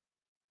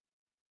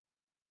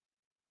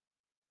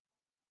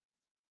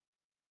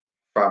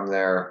from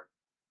their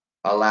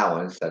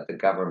allowance that the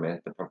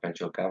government, the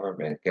provincial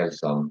government, gives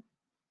them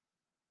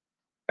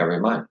every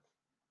month?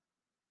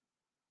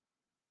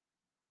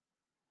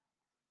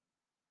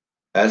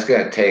 That's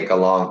going to take a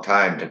long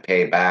time to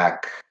pay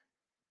back,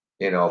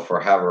 for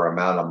however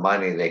amount of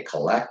money they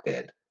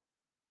collected.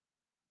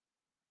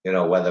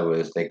 Whether it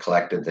was they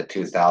collected the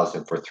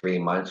 2,000 for 3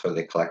 months or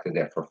they collected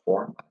it for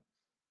 4 months.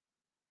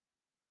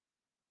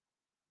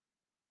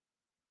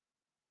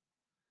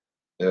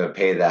 They're going to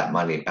pay that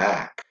money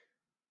back.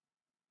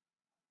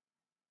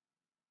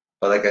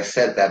 But like I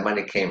said, that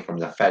money came from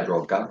the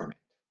federal government.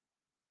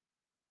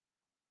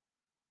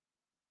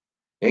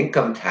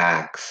 Income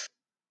tax,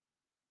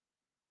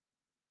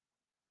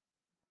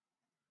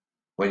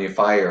 when you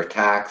file your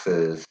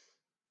taxes,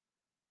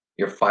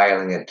 you're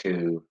filing it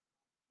to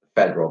the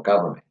federal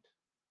government,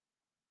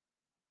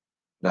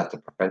 not the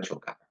provincial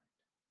government.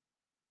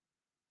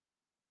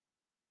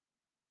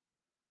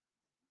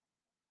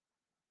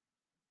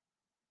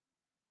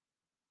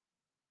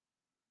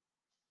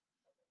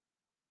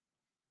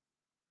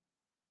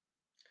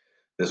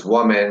 This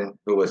woman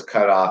who was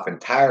cut off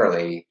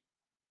entirely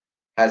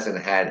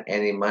hasn't had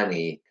any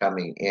money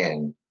coming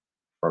in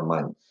for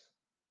months.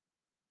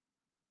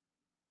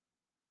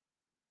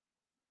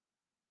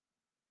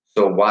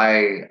 So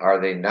why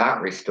are they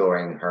not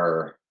restoring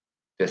her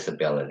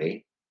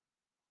disability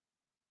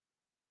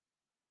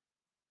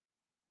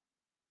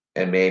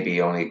and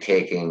maybe only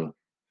taking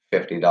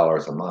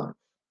 $50 a month?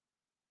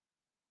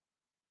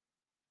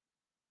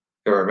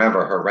 So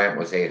remember, her rent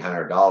was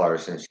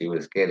 $800 and she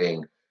was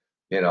getting,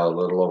 a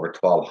little over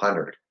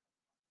 $1,200.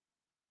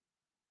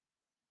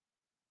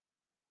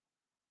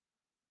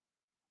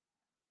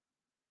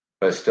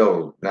 But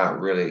still not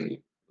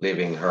really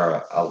leaving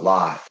her a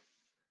lot.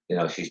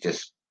 She's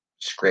just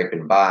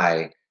scraping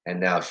by,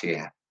 and now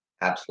she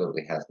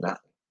absolutely has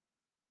nothing.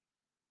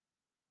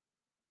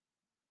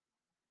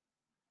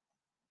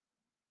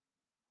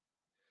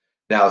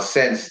 Now,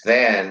 since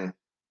then,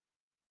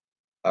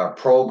 our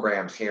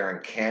programs here in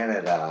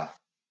Canada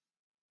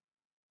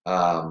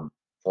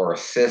for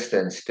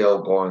assistance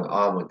still going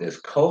on with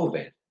this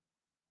COVID.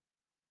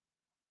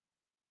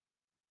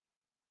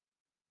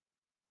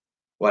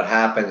 What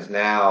happens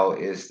now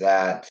is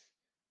that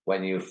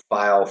when you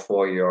file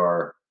for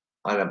your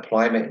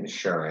unemployment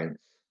insurance,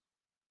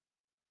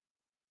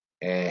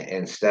 and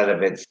instead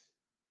of it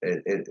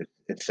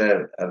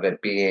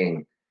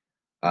being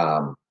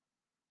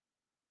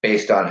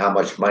based on how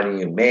much money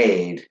you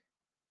made,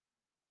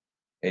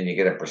 and you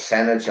get a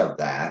percentage of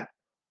that,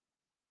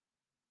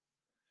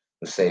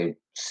 let's say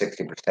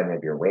 60%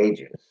 of your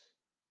wages.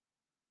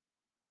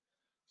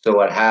 So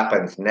what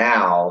happens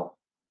now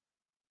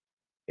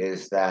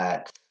is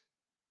that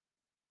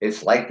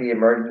it's like the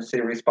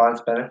emergency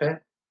response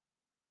benefit.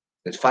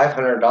 It's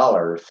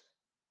 $500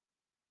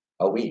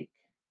 a week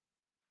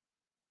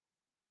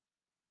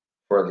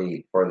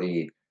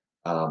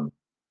um,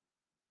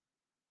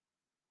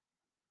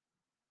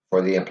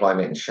 for the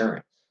employment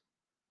insurance.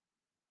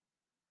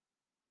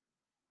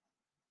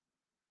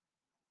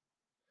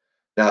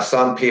 Now,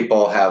 some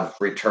people have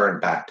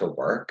returned back to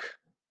work,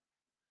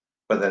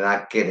 but they're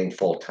not getting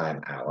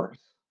full-time hours.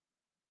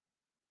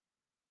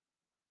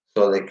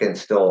 So they can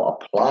still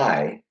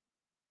apply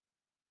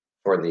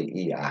for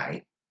the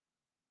EI,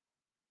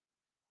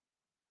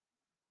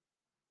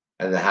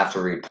 and they have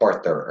to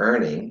report their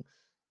earnings,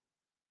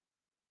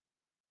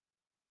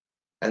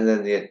 and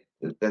then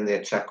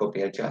the check will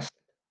be adjusted.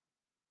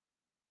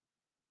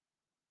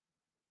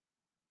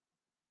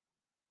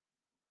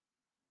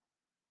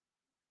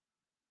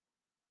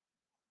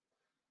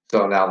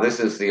 So now this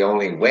is the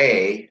only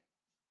way,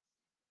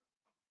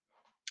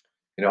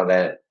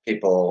 that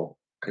people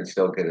can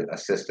still get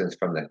assistance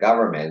from the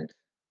government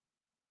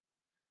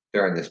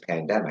during this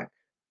pandemic.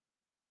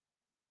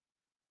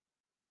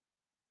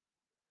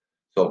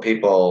 So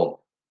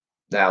people,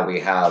 now we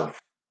have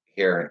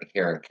here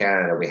in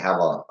Canada, we have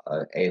a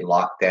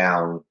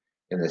lockdown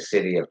in the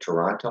city of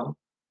Toronto.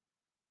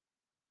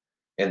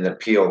 In the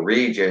Peel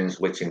regions,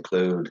 which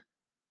include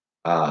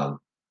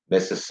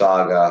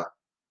Mississauga,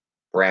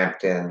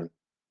 Brampton,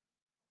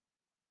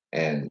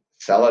 and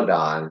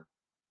Celadon,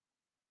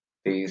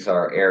 these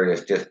are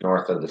areas just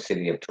north of the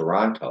city of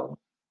Toronto.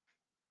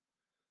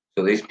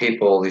 So these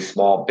people, these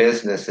small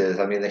businesses,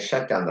 I mean, they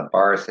shut down the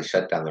bars, they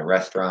shut down the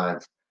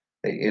restaurants.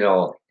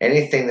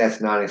 Anything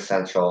that's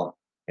non-essential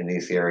in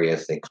these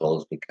areas, they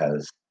close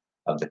because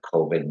of the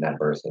COVID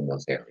numbers in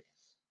those areas.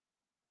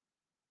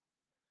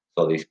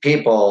 So these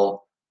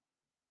people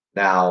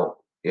now,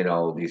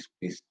 these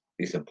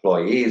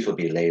employees will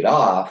be laid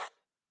off,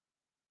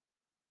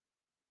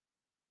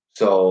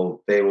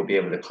 so they will be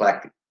able to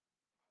collect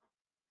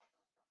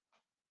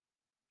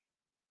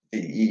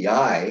the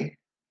EI,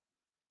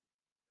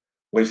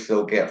 we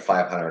still get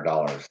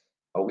 $500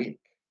 a week.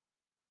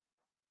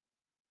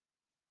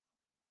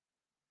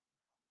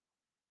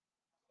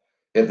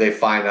 If they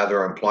find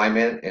other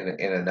employment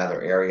in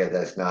another area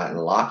that's not in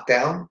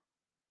lockdown,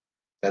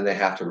 then they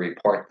have to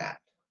report that.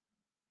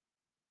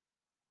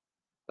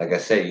 Like I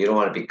say, you don't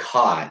want to be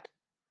caught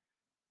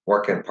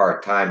working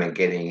part-time and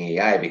getting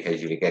EI,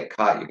 because if you get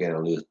caught, you're going to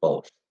lose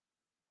both.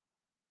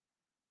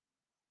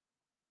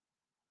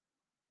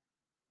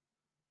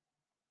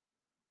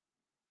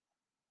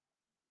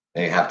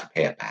 And you have to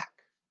pay it back.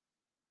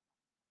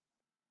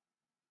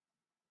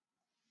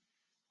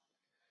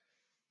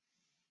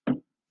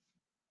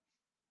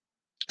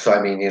 So,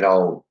 I mean,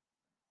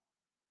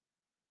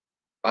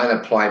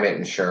 unemployment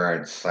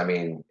insurance, I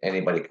mean,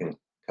 anybody can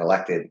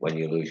collect it when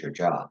you lose your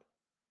job.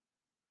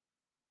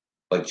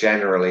 But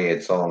generally,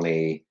 it's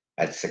only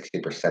at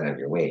 60% of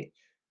your wage.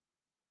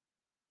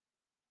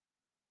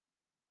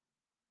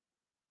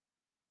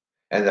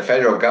 And the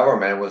federal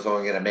government was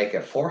only going to make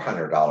it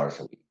 $400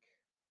 a week.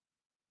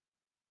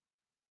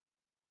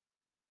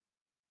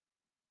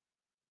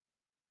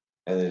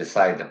 And they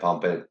decided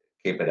to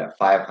keep it at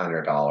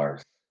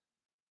 $500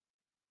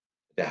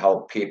 to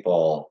help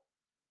people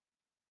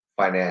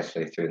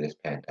financially through this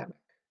pandemic.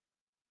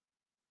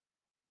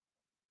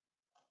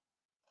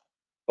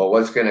 But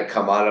what's going to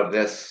come out of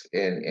this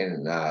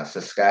in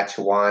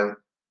Saskatchewan,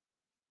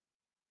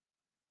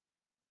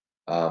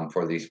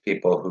 for these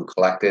people who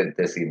collected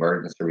this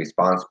emergency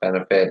response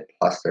benefit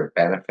plus their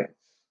benefits?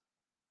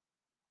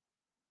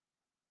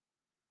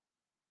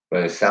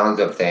 By the sounds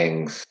of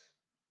things,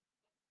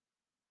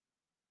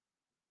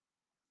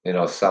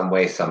 some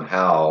way,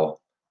 somehow,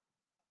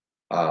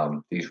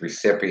 these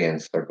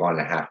recipients are going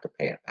to have to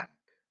pay it back.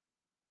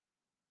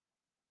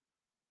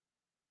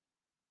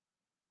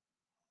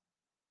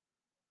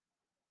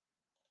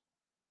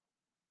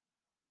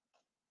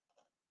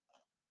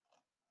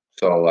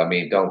 So, I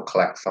mean, don't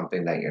collect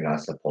something that you're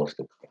not supposed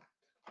to collect.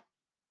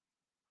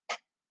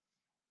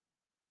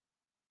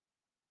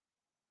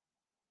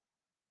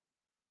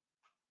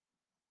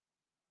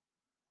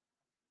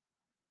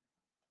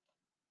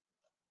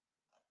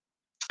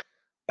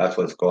 That's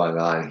what's going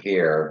on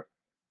here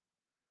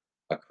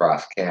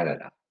across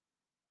Canada.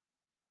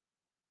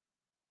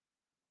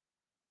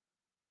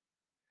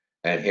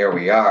 And here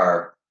we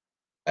are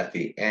at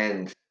the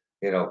end,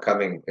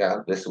 coming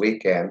this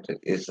weekend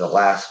is the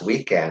last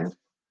weekend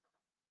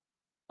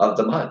of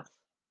the month.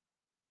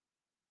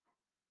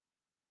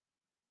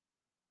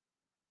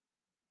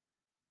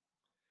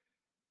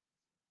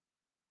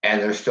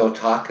 And they're still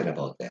talking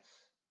about this.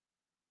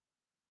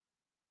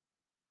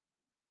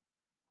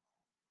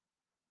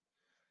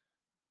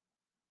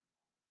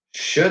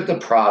 Should the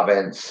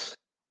province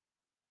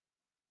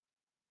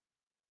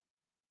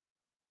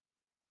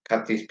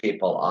cut these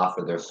people off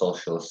of their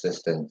social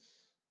assistance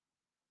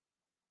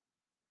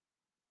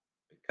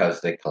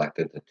because they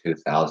collected the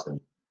 2,000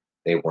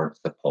 they weren't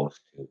supposed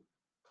to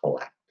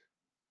collect?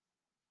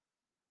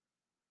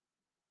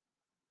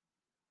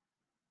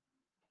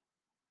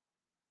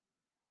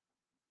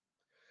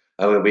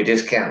 I mean, we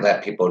just can't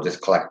let people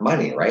just collect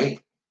money, right?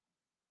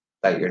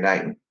 That you're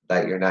not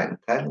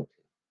entitled to,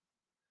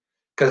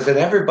 because then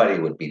everybody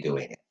would be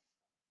doing it.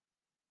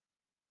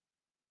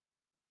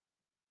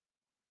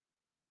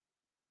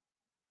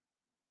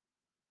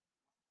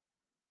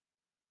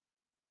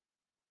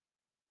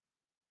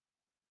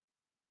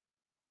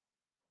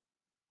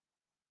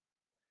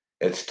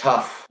 It's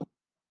tough.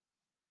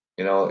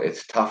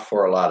 It's tough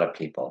for a lot of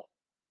people.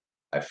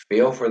 I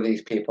feel for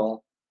these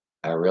people.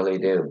 I really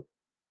do.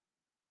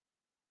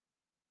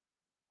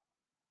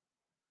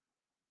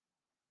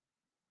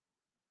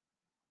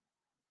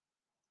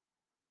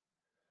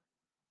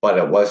 But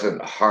it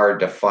wasn't hard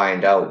to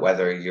find out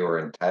whether you were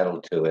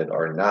entitled to it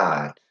or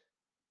not,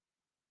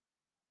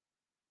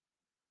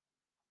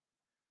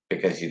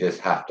 because you just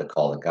have to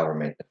call the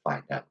government to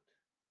find out.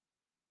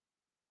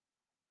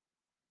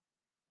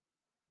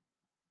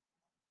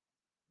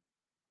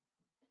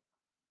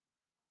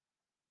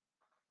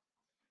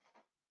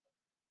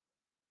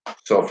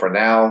 So for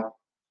now,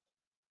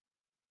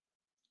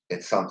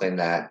 it's something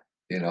that,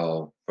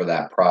 for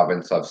that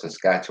province of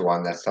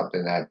Saskatchewan, that's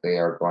something that they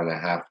are going to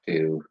have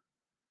to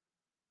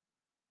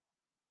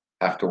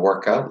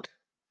work out.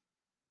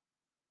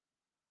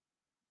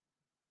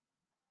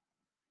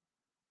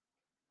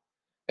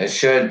 And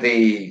should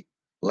the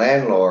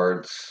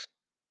landlords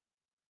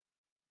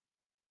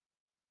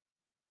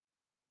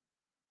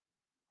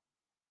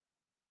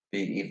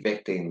be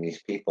evicting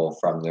these people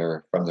from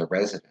their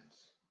residence?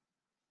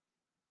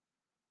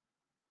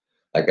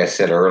 Like I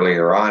said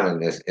earlier on in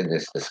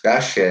this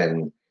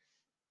discussion,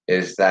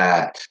 is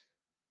that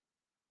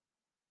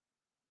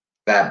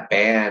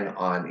ban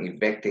on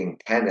evicting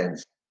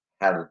tenants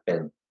have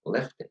been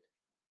lifted.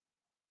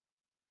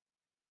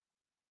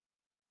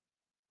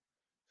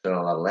 So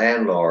the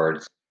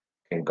landlords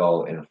can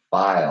go and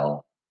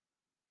file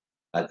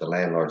at the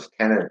landlord's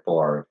tenant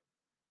board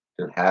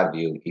to have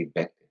you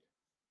evicted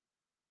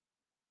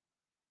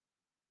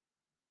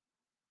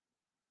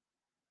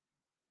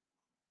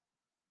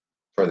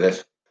for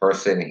this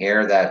person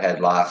here that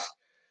had lost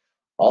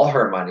all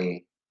her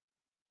money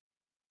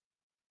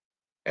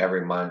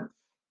every month.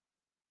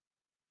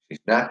 She's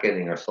not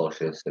getting her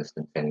social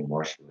assistance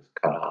anymore. She was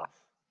cut off.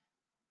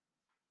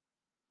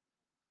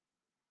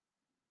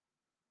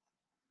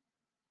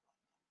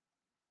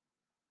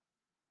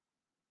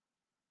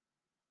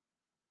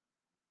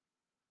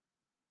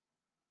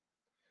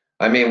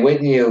 I mean,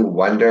 wouldn't you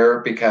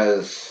wonder,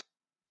 because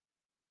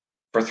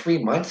for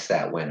 3 months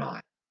that went on,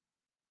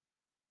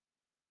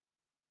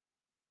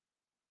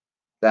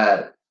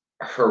 that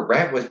her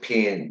rent was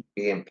being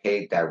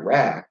paid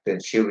direct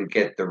and she would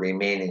get the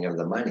remaining of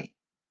the money.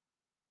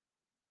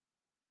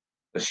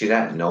 Does she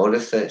not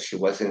notice that she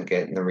wasn't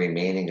getting the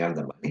remaining of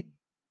the money?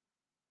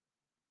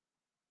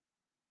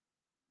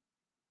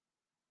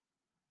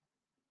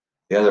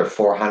 The other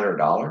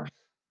 $400?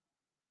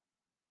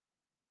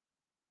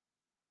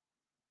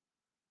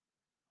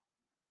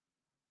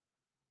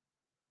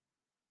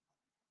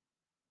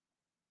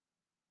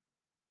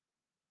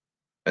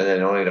 And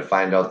then only to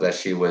find out that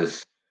she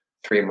was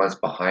 3 months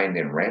behind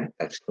in rent.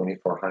 That's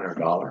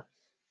 $2,400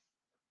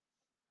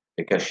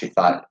 because she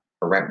thought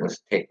her rent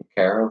was taken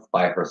care of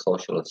by her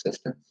social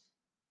assistance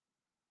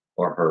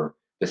or her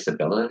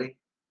disability.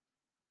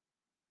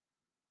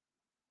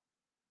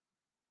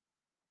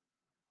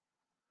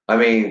 I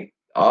mean,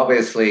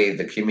 obviously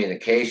the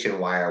communication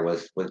wire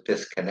was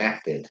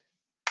disconnected,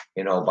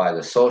 by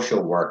the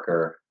social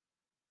worker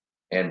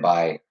and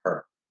by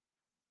her.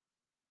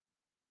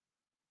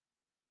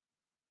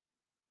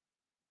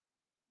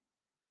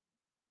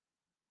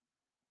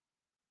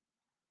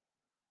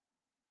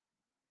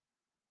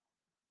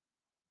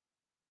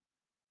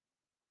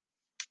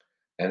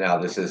 And now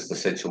this is the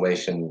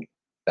situation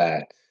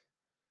that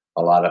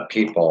a lot of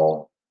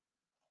people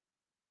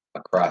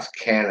across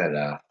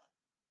Canada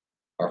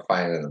are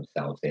finding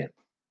themselves in.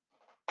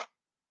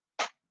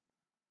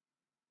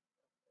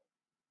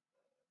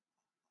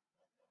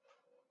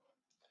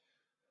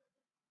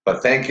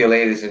 But thank you,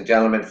 ladies and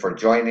gentlemen, for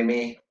joining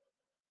me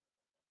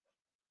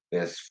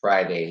this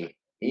Friday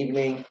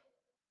evening.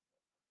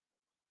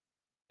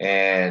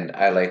 And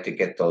I like to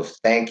get those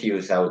thank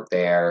yous out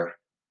there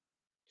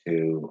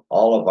to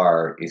all of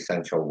our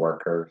essential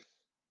workers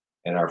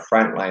and our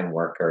frontline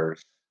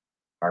workers,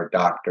 our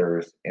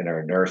doctors and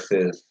our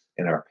nurses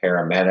and our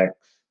paramedics,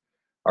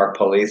 our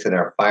police and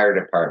our fire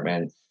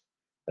departments,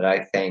 that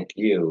I thank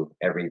you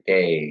every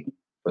day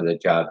for the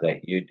job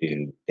that you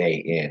do day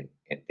in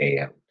and day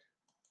out.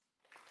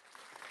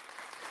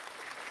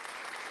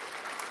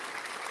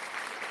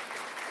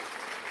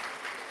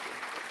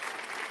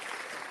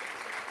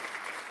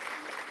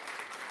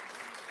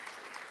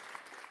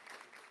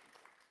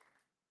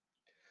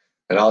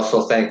 And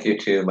also thank you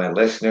to my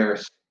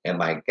listeners and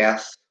my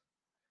guests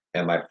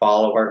and my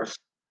followers.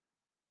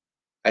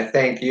 I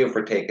thank you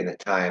for taking the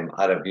time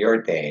out of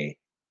your day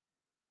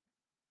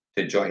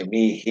to join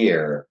me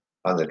here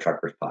on the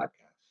Truckers Podcast.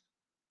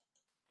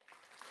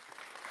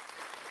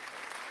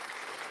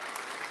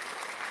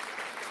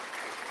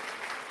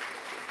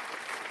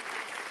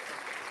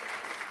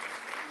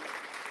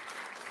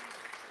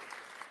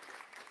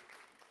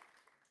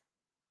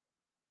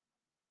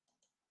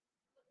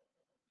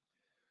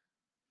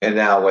 And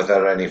now,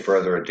 without any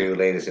further ado,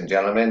 ladies and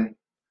gentlemen,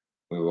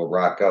 we will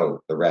rock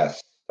out the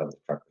rest of the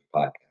Truckers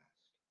Podcast.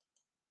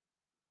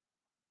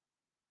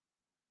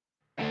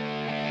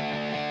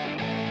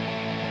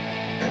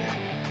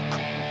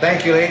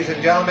 Thank you, ladies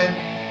and gentlemen.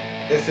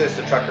 This is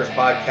the Truckers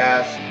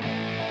Podcast.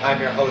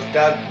 I'm your host,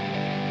 Doug,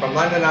 from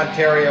London,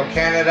 Ontario,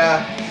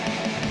 Canada.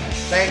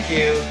 Thank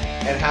you,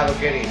 and have a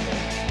good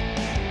evening.